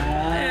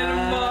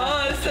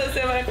 Hermoso,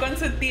 se va con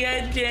su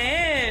tía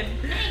Jen.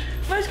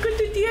 ¿Vas con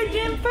tu tía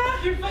Jen, pa?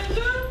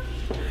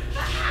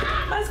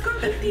 ¿Vas con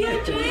tu tía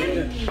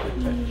Jen?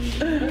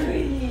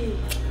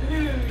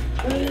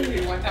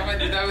 One time I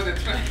did that with the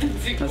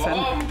twins.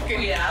 Oh,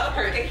 cuidado,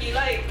 porque he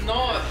like,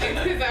 no,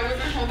 it's because I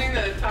wasn't holding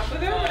the top of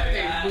them. And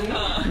they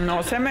boom.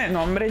 No se me...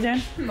 No, hombre,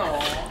 Jen. No.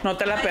 No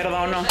te la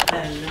perdono. ¿Te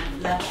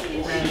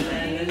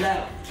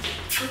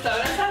está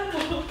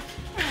abrazando?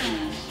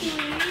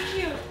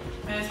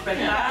 Me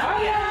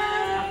despertaron.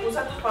 Puse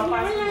a tus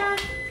papás.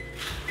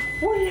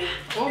 Hola.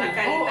 La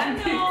carita.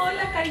 No,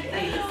 la carita.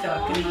 Ahí se va a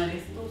quemar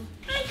esto.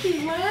 ¡Ay, qué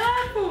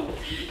guapo!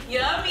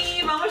 ¡Yummy!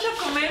 ¿Vamos a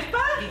comer,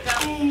 pa?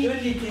 Yo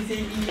ni te sé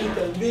niño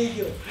tan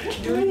bello.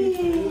 Yo ni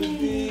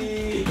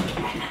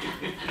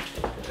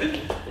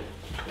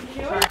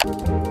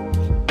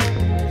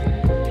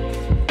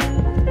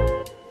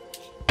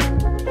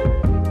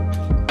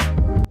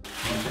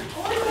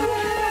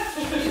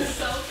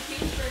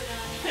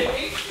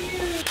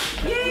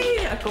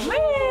 ¡Yay! ¡A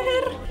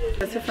comer!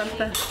 ¿Te hace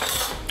falta?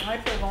 Ay,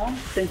 perdón.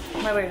 Sí.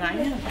 Me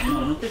regañan.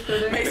 No te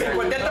estoy Me dice,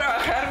 ponte a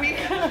trabajar,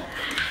 mija.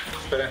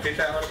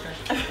 Esperancita, Jorge.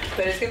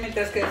 Pero es que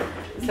mientras que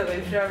se va a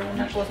enfriar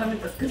una cosa,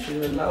 mientras que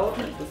sirve la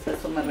otra, entonces a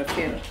eso me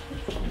refiero.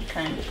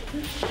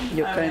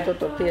 Yo caliento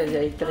tortillas y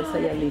hay 3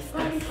 allá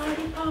listas.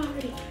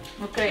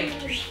 Ok.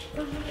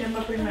 ¿Quién va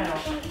primero?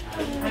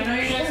 I know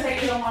you guys say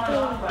you don't want to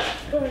know,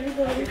 but me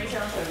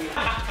hicieron servir.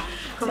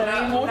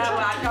 ¿Serví mucho? Una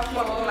vaca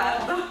por un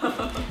lado.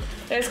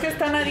 Es que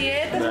están a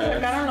dieta, se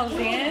sacaron los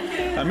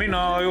dientes. A mí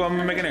no,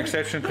 I'm making an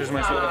exception because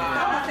my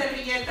Una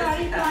servilleta.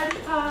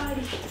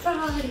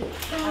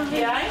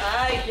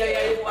 Ay,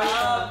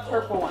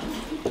 purple one.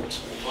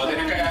 Well, then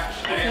I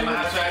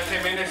have to have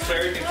 10 minutes for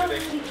everything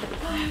today.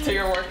 So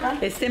you're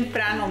working? Es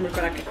temprano, hombre,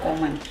 para que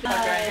coman. You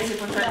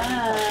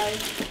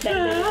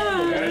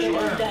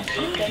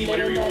can eat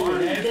whatever you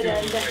want.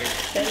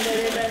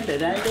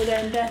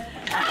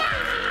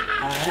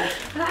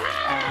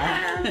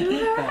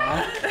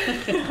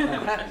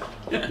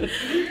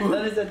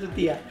 ¿Dónde está tu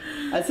tía?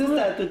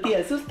 Asusta a tu tía,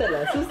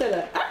 asústala,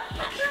 asústala.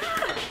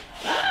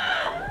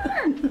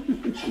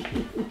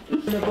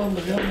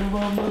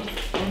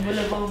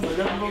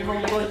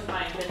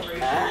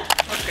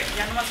 Ok,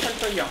 ya nomás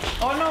falto yo.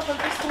 Oh no,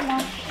 faltas tú,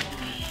 Mom.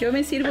 Yo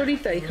me sirvo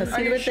ahorita, hija.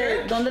 Sírvete.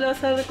 sure? ¿Dónde le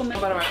vas a dar de comer?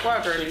 Para my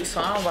girly, so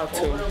I'm about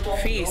to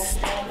feast.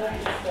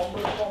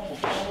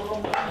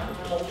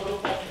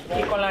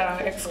 Y con la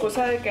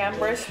excusa de que I'm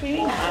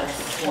breastfeeding,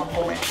 voy a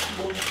comer.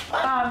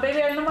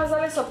 Baby, ahí nomás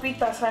dale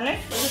sopita, ¿sale?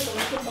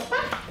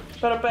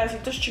 Pero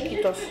pedacitos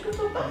chiquitos.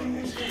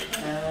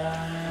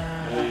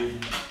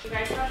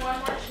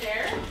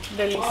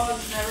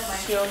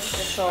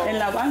 Delicioso. En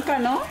la banca,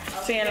 ¿no?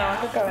 Sí, en la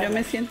banca cabe. Yo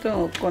me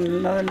siento con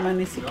el lado del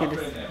mani si quieres.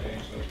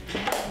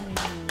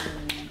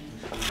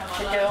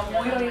 Me quedó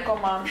muy rico,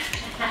 mam.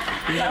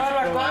 La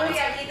barbacoa. Mami,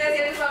 aquí te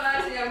tienes sola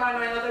al señor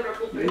Manuel, no te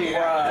preocupes.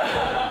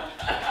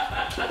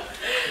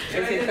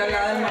 Me siento al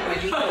lado del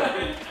Manuelito.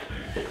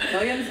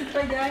 No, yo me siento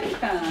allá,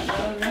 hija. No,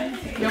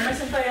 Yo me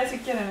siento allá si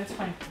quieren, it's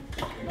fine.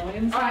 no,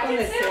 yo me siento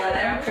donde sea.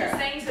 I don't care.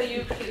 saying so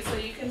you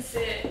can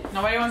sit.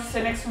 Nobody wants to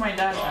sit next to my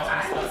dad.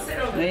 I will sit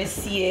over. No es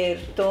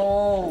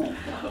cierto.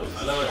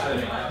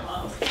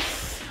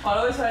 All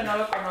of a sudden no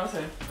lo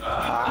conocen.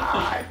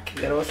 Ay,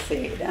 qué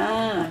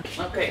grosera.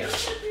 Okay.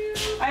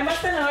 Hay más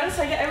tenedores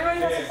allá.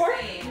 Everybody has a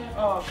fork?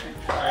 Oh, okay.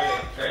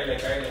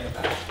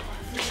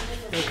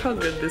 Look how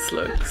good this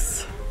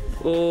looks.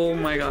 Oh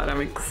my god, I'm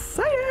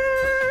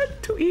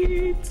excited to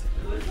eat.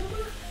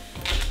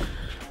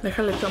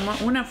 Déjale tomar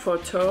una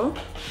foto.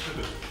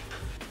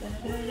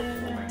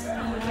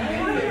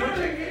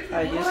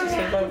 Ay, yo sí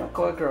soy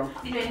barbacoa girl.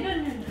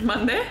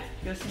 ¿Mande?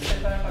 Yo sí soy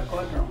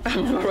barbacoa girl.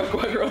 I'm a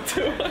barbacoa girl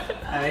too.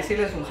 A ver si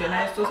les funciona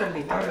a estos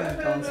servitores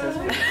entonces.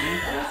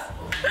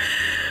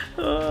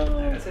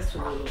 Hágase su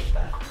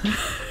voluntad.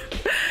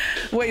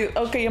 Wait,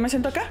 okay, yo me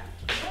siento acá.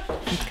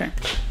 Okay.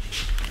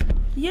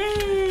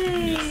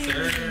 Yay! Yes,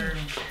 sir.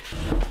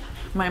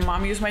 My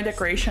mom used my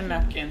decoration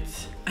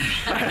napkins.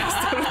 Para las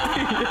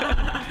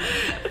tortillas.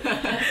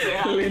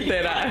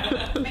 Literal.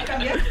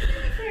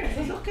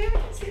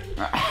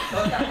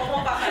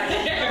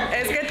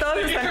 Es que todos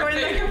están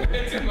comiendo.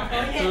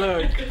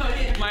 Look.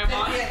 My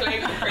mom's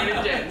playing Trader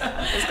Joe's.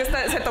 Es que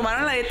se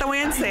tomaron la dieta muy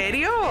en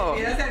serio.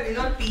 ¿Hubiera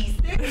servido al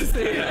piste?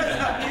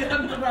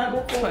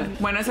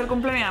 Bueno, es el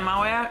cumpleaños de mi mamá,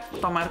 voy a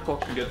tomar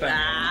coca. Yo también.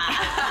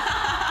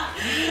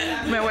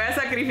 Me voy a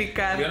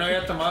sacrificar. Yo no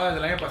había tomado desde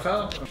el año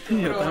pasado.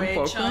 Yo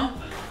tampoco.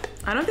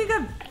 I don't think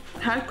I've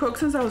had coke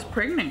since I was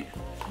pregnant.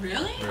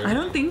 Really? I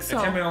don't think so.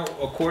 Échame a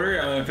quarter,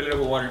 I'm gonna fill it up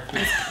with water.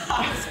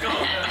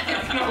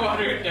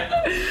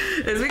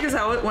 It's because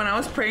when I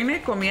was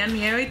pregnant, comía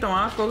nieve y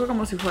tomaba coca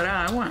como si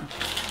fuera agua.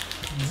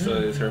 So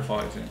it's her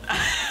fault, too.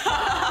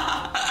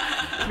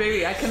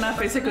 Baby, I cannot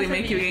physically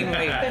make you gain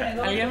weight.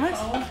 ¿Alguien más?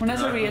 Una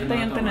servilleta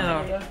y un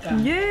tenedor.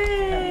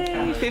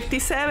 Yay!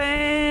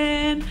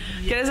 57.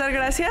 ¿Quieres dar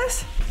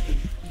gracias?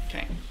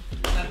 Okay.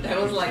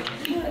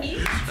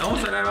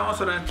 Vamos a orar, vamos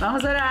a orar.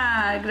 Vamos a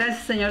orar.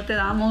 Gracias, Señor, te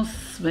damos.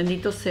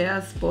 Bendito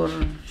seas por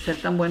ser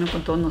tan bueno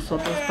con todos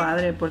nosotros,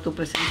 Padre, por tu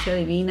presencia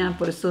divina,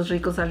 por estos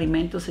ricos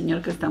alimentos,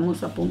 Señor, que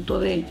estamos a punto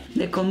de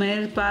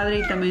comer, Padre.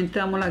 Y también te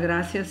damos las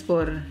gracias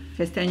por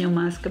este año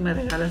más que me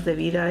regalas de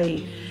vida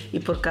y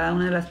por cada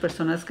una de las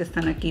personas que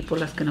están aquí, por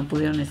las que no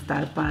pudieron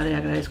estar, Padre.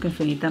 Agradezco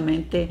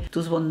infinitamente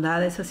tus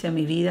bondades hacia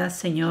mi vida,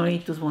 Señor, y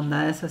tus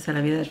bondades hacia la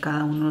vida de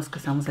cada uno de los que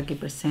estamos aquí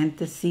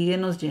presentes.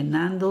 Síguenos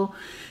llenando,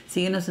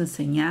 síguenos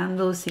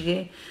enseñando,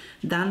 sigue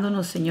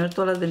dándonos, Señor,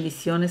 todas las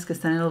bendiciones que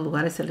están en los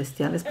lugares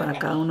celestiales para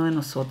cada uno de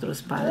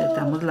nosotros, Padre.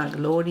 Te damos la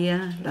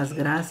gloria, las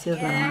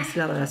gracias, la alabanza y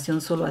la adoración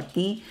solo a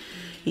ti.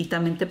 Y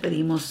también te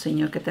pedimos,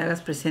 Señor, que te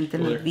hagas presente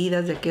en las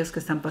vidas de aquellos que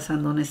están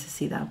pasando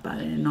necesidad,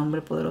 Padre. En el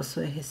nombre poderoso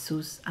de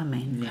Jesús.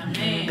 Amén.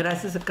 Amén.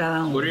 Gracias a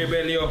cada uno.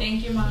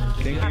 Thank you, Mom.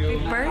 Thank Happy you.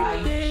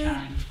 birthday.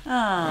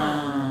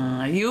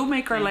 Ah, you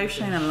make our life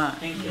shine a lot.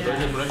 Thank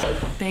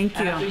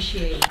you.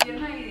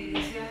 Y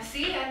decía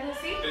así, anda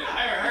así.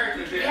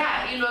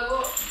 Ya, y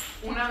luego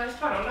una vez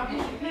paró la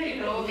música y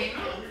luego vino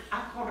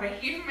a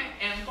corregirme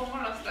en cómo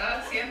lo estaba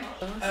haciendo.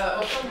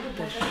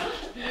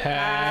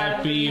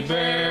 Happy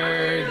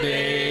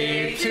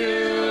birthday to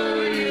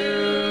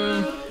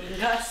you.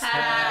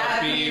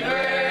 Happy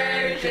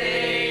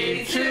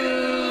birthday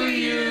to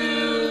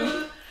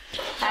you.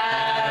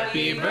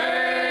 Happy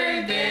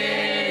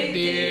birthday,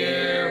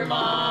 dear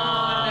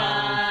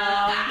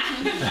mom.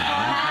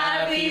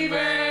 Happy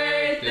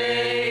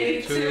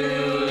birthday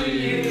to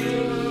you.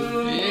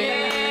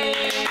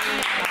 Yay.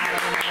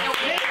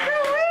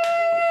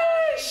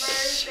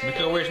 Make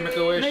a wish, make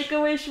a wish. Make a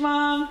wish,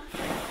 Mom.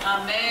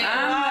 Amén.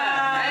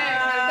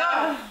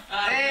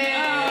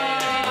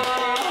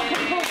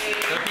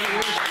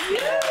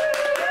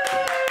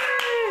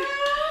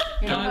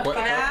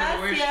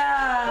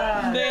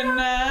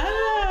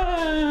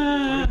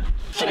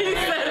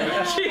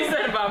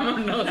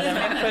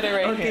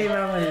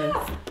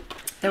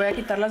 Te voy a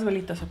quitar las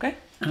velitas, ¿ok?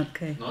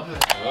 Ok. No, se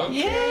acabó.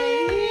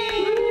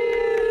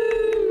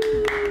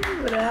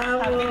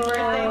 Bravo. Happy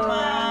birthday,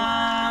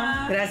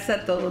 Mom. Gracias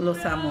a todos,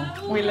 los amo.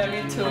 We love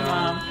you too,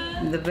 Mom.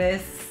 The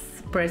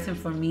best present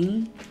for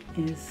me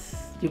is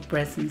your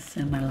presence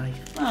in my life.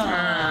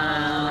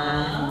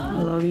 Aww.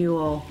 I love you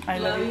all. I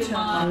love you too,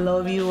 I Mom.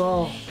 love you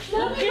all.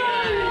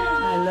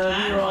 I love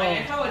you all.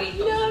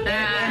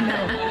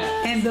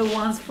 And the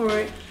ones for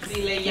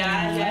Dile,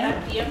 ya era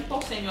tiempo,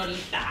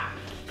 señorita.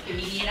 Que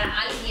viniera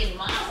alguien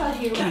más a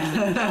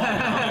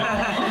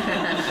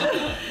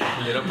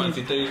Quiero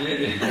pancita y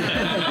dile.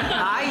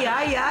 Ay,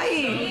 ay,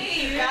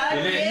 ay.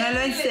 No lo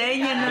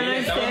enseñes, no lo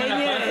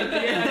enseñes.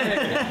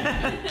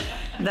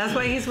 That's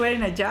why he's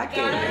wearing a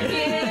jacket.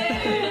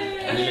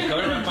 Le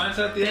cobre la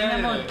panza, tía.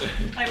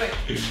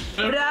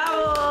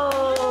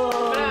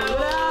 ¡Bravo!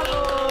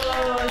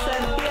 ¡Bravo!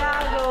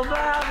 ¡Santiago,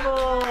 bravo!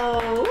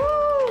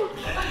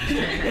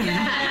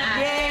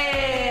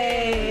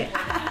 ¡Yay!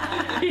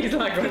 He's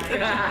like,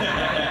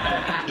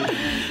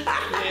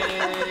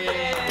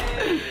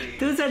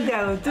 Tú,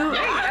 Santiago, tú.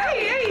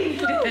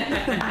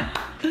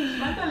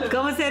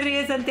 ¿Cómo se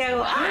ríe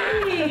Santiago?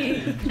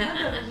 ¡Ay!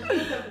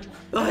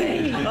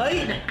 ¡Ay!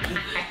 ¡Ay!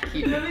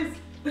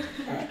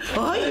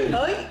 ¡Ay!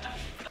 ¡Ay!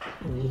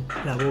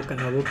 La boca,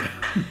 la boca.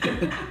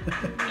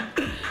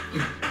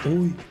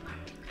 Uy,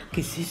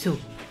 ¿qué es eso?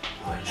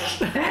 ¡Ay!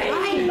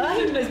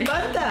 ¡Ay! ¡Me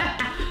espanta!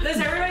 Does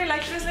everybody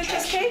like this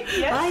delicious cake?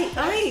 Yes. ¡Ay!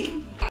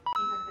 ¡Ay!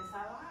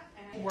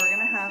 We're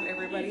gonna have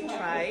everybody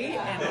try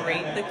and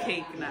rate the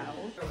cake now.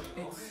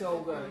 It's so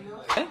good.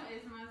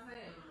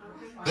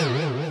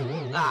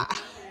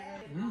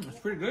 It's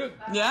pretty good.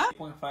 Yeah?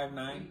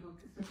 0.59.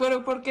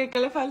 ¿Pero por qué? ¿Qué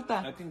le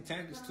falta? I think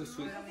 10 is too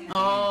sweet.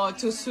 Oh,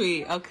 too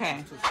sweet.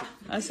 Okay.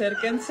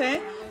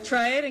 Acérquense.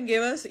 Try it and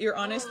give us your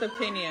honest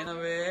opinion. A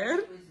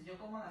ver.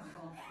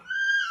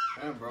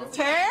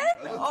 10?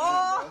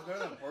 Oh,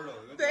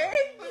 thank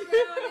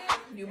you.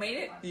 You made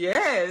it?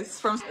 Yes,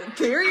 from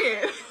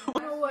period. I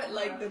don't know what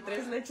like the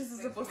tres leches is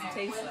supposed to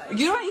taste like.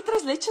 You don't eat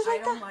tres leches I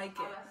like don't that? like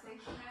it.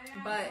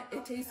 But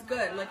it tastes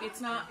good. Like,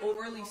 it's not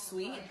overly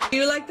sweet. Do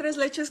you like tres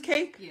leches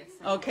cake? Yes.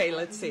 Okay,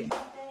 let's see.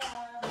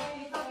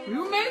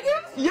 You made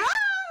it? Yeah!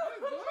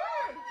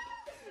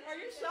 Are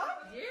you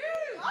shocked?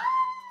 Yes.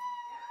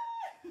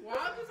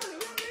 Wow, this is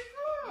really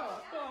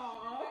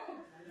cool.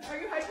 Are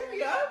you hyping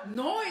me up?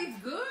 No, it's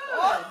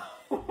good.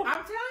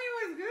 I'm telling you,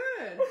 it's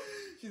good.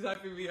 She's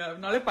hyping me up.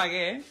 No le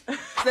pagué.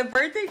 The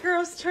birthday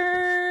girl's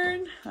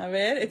turn. A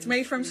ver, it's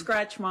made from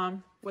scratch,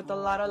 Mom. With a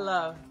lot of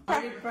love.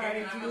 Very proud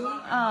of you,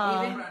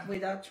 even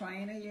without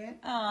trying it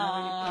yet.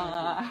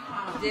 Aww.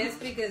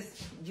 Just because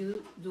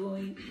you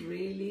doing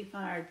really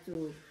hard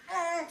to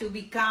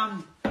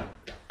become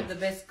the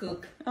best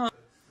cook. The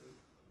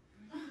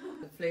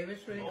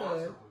flavor's really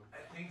good.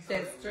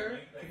 Texture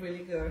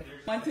really good.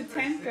 1 to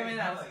 10, ¿qué me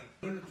das?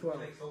 12.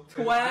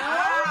 12?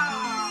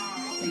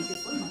 Thank you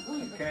so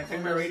much. Can I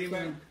take my rating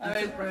back? I'm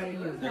so proud of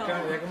you. Ya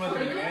como lo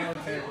terminé,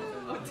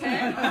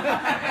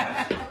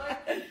 10.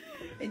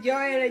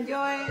 Enjoy it,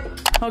 enjoy it.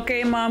 Ok,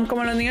 Mom,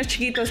 como los niños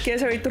chiquitos,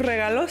 ¿quieres abrir tus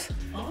regalos?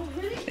 Oh,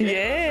 really?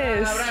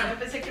 Yes. Yo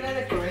pensé que era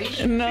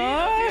decoration.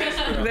 No,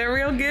 they're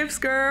real gifts,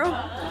 girl.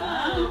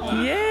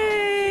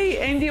 Yay!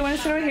 And do you want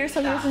to sit over here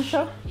so he doesn't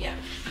show? Yeah.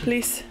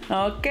 Please.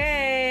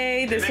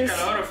 Okay, this ¿Tiene is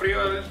calor o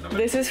frío?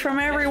 this is from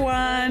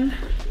everyone.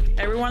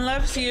 Everyone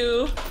loves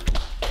you.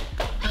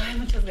 Ay,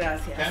 muchas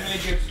gracias. Family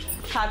gifts.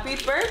 Happy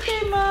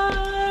birthday,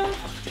 Mom.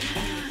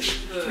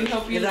 We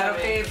hope you Is that love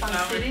okay it. if I'm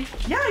sitting?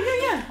 Yeah.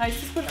 Ahí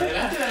sí es perfecto.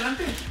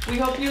 Adelante. We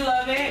hope you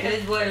love it.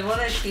 Les vuelvo a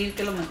decir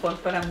que lo mejor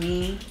para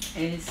mí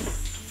es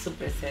su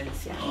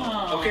presencia.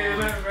 Ok, El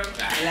amor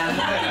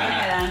que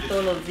me dan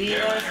todos los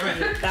días, los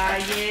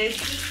detalles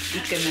y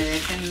que me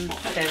dejen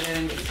ser de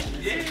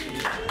bendiciones.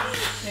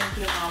 Thank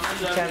you, Mom. I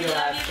love Muchas you.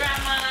 gracias.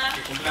 Grandma.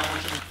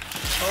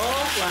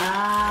 Oh,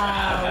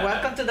 wow.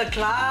 Welcome to the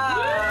club.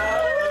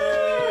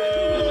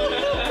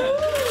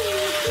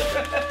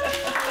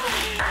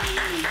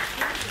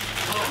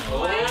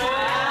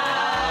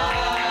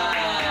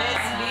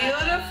 It's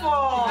beautiful.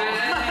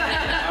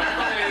 Ahora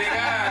cuando le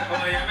diga,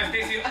 cuando ya me esté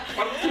diciendo,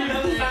 ¿cuál es el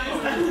tercero?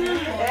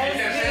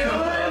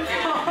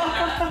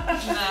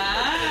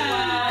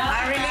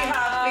 I'm really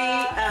happy.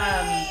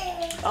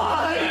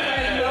 Ay,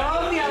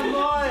 perdón, mi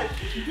amor.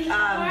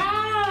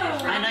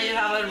 I know you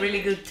have a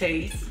really good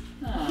taste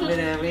with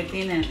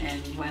everything,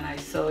 and when I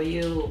saw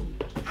you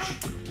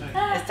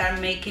start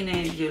making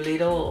it, your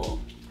little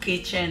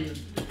kitchen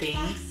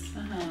things,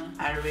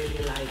 I really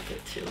like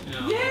it too.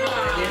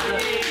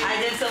 I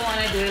just don't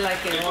want to do it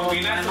like it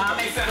was. My mom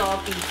is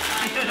copy.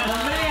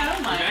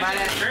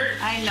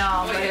 I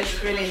know, but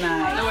it's really Lo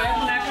nice. voy a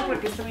poner acá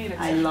porque está mi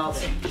dirección. I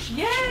love it.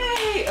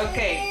 Yay!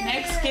 Okay,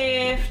 next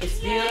gift. It's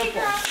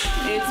beautiful.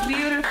 It's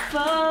beautiful.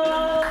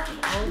 Oh,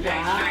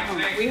 wow.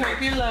 We hope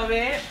you love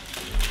it.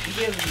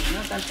 Dios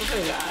mío, tantos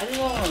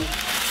regalos.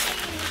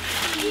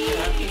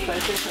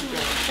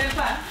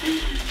 Pepa.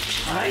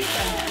 Ay,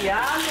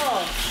 Santiago.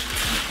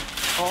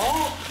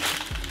 Oh.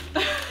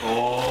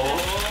 Oh.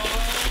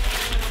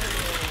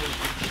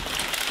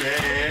 ¿Qué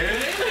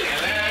es?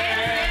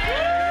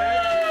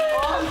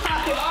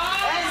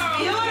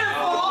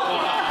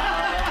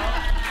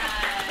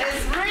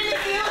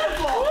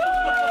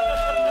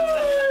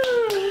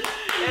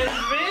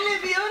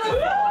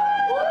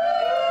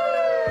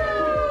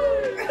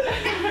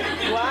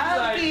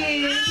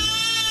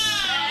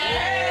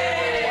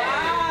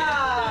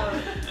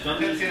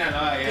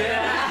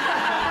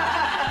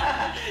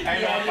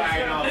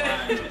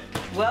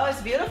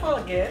 it's beautiful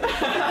again.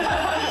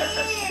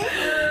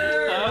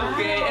 Ok,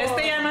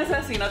 este ya no es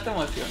así, no te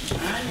emociones.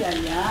 Ay,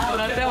 ay, ay.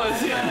 No te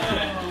emociones.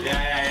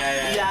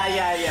 Ya.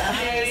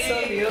 It's so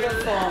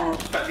beautiful.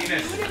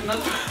 Patines.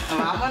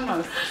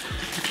 Vámonos.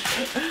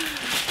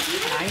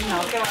 Ay, no,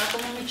 que va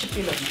como mi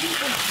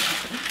chipilonito.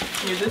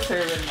 You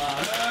deserve it, Mom.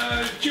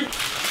 ¿Qué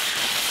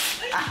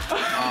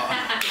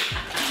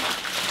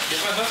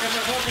pasó?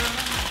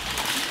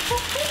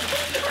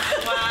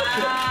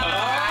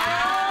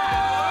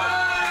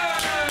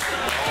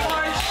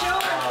 For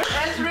sure.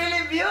 That's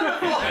really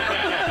beautiful.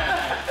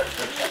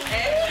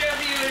 Extra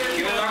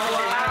beautiful.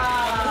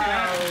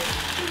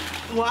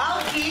 Wow,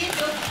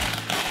 Kiko.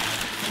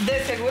 De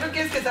seguro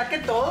quieres que saque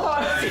todo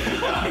ahora sí.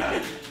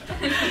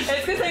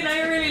 Es que I know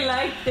you really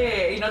liked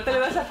it y no te lo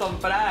vas a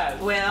comprar.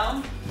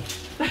 Well,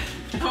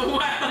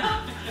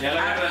 Ya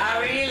la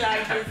I really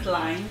like this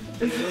line.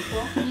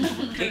 Beautiful.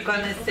 Y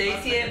cuando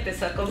Stacy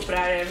empezó a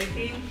comprar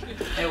everything,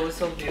 it was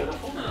so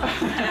beautiful.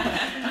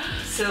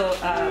 So,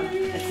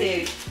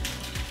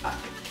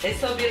 it's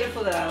so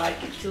beautiful that I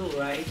like it too,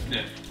 right?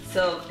 Yeah.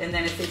 So, and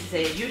then Stacy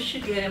said, you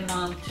should get it,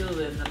 Mom, too.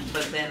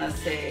 But then I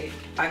say,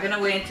 I'm gonna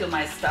wait until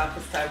my stuff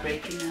will start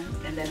breaking them,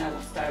 and then I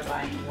will start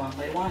buying one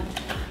by one.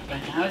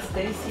 But now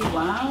Stacy,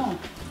 wow.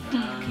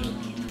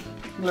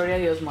 Gloria a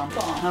Dios, Mom.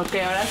 Ok,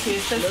 ahora sí,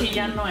 esta sí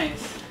ya no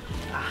es.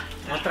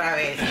 Otra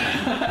vez.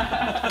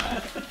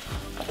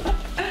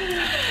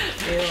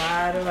 Qué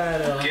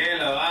bárbaro. Que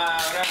lo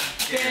abra.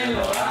 Que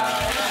lo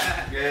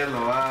abra. Que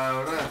lo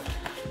abra.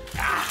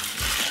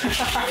 ¿Qué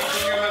pasó?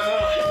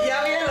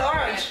 Ya vi el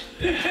orange.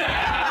 Es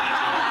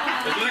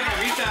una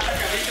camisa.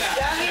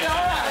 Ya vi el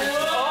orange.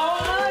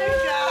 Oh my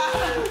God.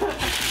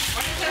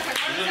 Esos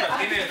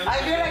patines. I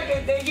feel like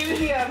they give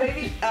me a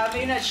baby, I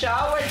mean a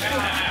shower to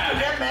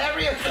get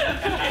married.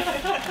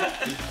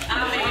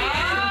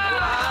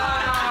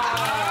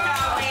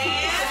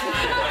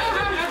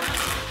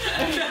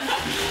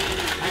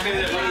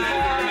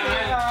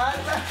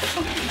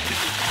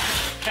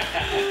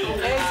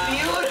 It's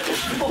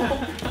beautiful.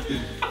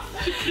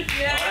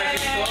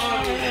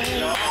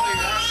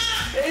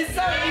 It's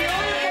so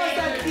beautiful,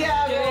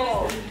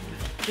 Santiago.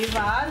 Qué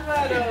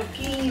bárbaro,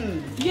 Kim.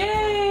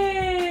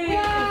 ¡Yay!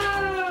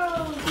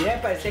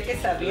 Mira, parece que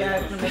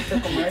sabía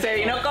comer. Se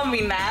vino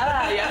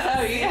combinada, ya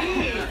sabía.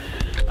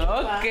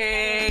 Ok,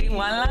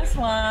 one last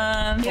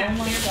one. Oh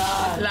my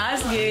God.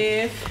 Last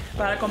gift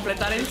para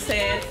completar el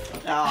set.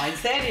 No, ¿en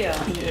serio?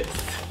 Yes.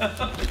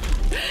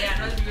 Yeah,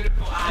 no es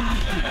beautiful.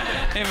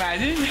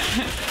 Imagine.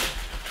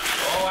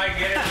 Oh, I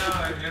get it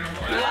now. It's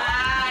beautiful.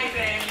 Ay,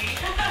 Demi.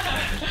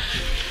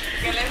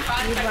 ¿Qué le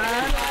falta?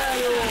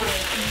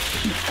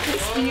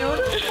 It's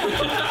beautiful.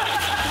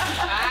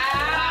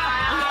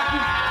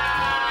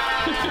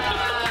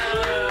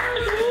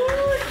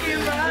 ¡Qué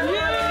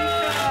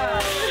bárbaro!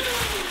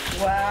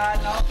 Wow,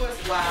 no, pues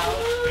wow.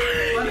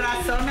 Con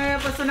razón me había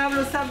puesto una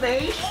blusa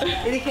beige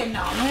y dije,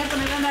 no, me voy a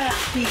poner una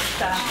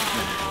naranja.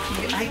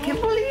 I can't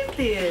believe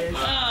this.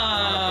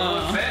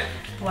 Oh,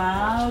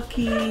 Wow,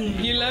 Kim.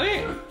 you love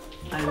it?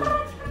 I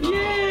love it.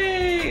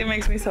 Yay! It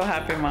makes me so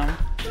happy, Mom.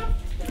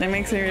 It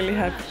makes me really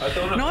happy.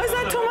 No, it's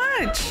not too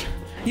much.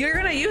 You're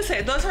gonna use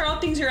it. Those are all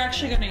things you're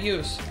actually gonna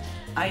use.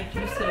 I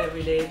use it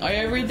every day. Oh,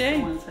 every day?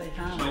 Once I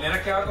have.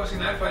 Mañana que va a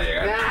cocinar para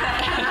llegar.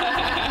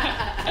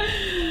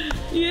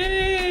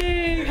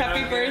 Yay!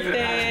 Happy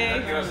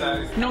birthday. Quiero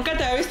saber. Nunca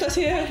te había visto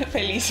así de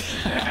feliz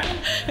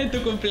en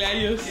tu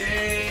cumpleaños.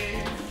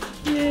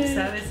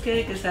 ¿Sabes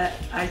qué? Because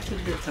I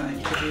took the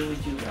time to be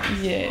with you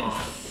guys. Yes.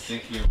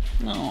 Thank you.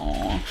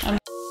 No, I'm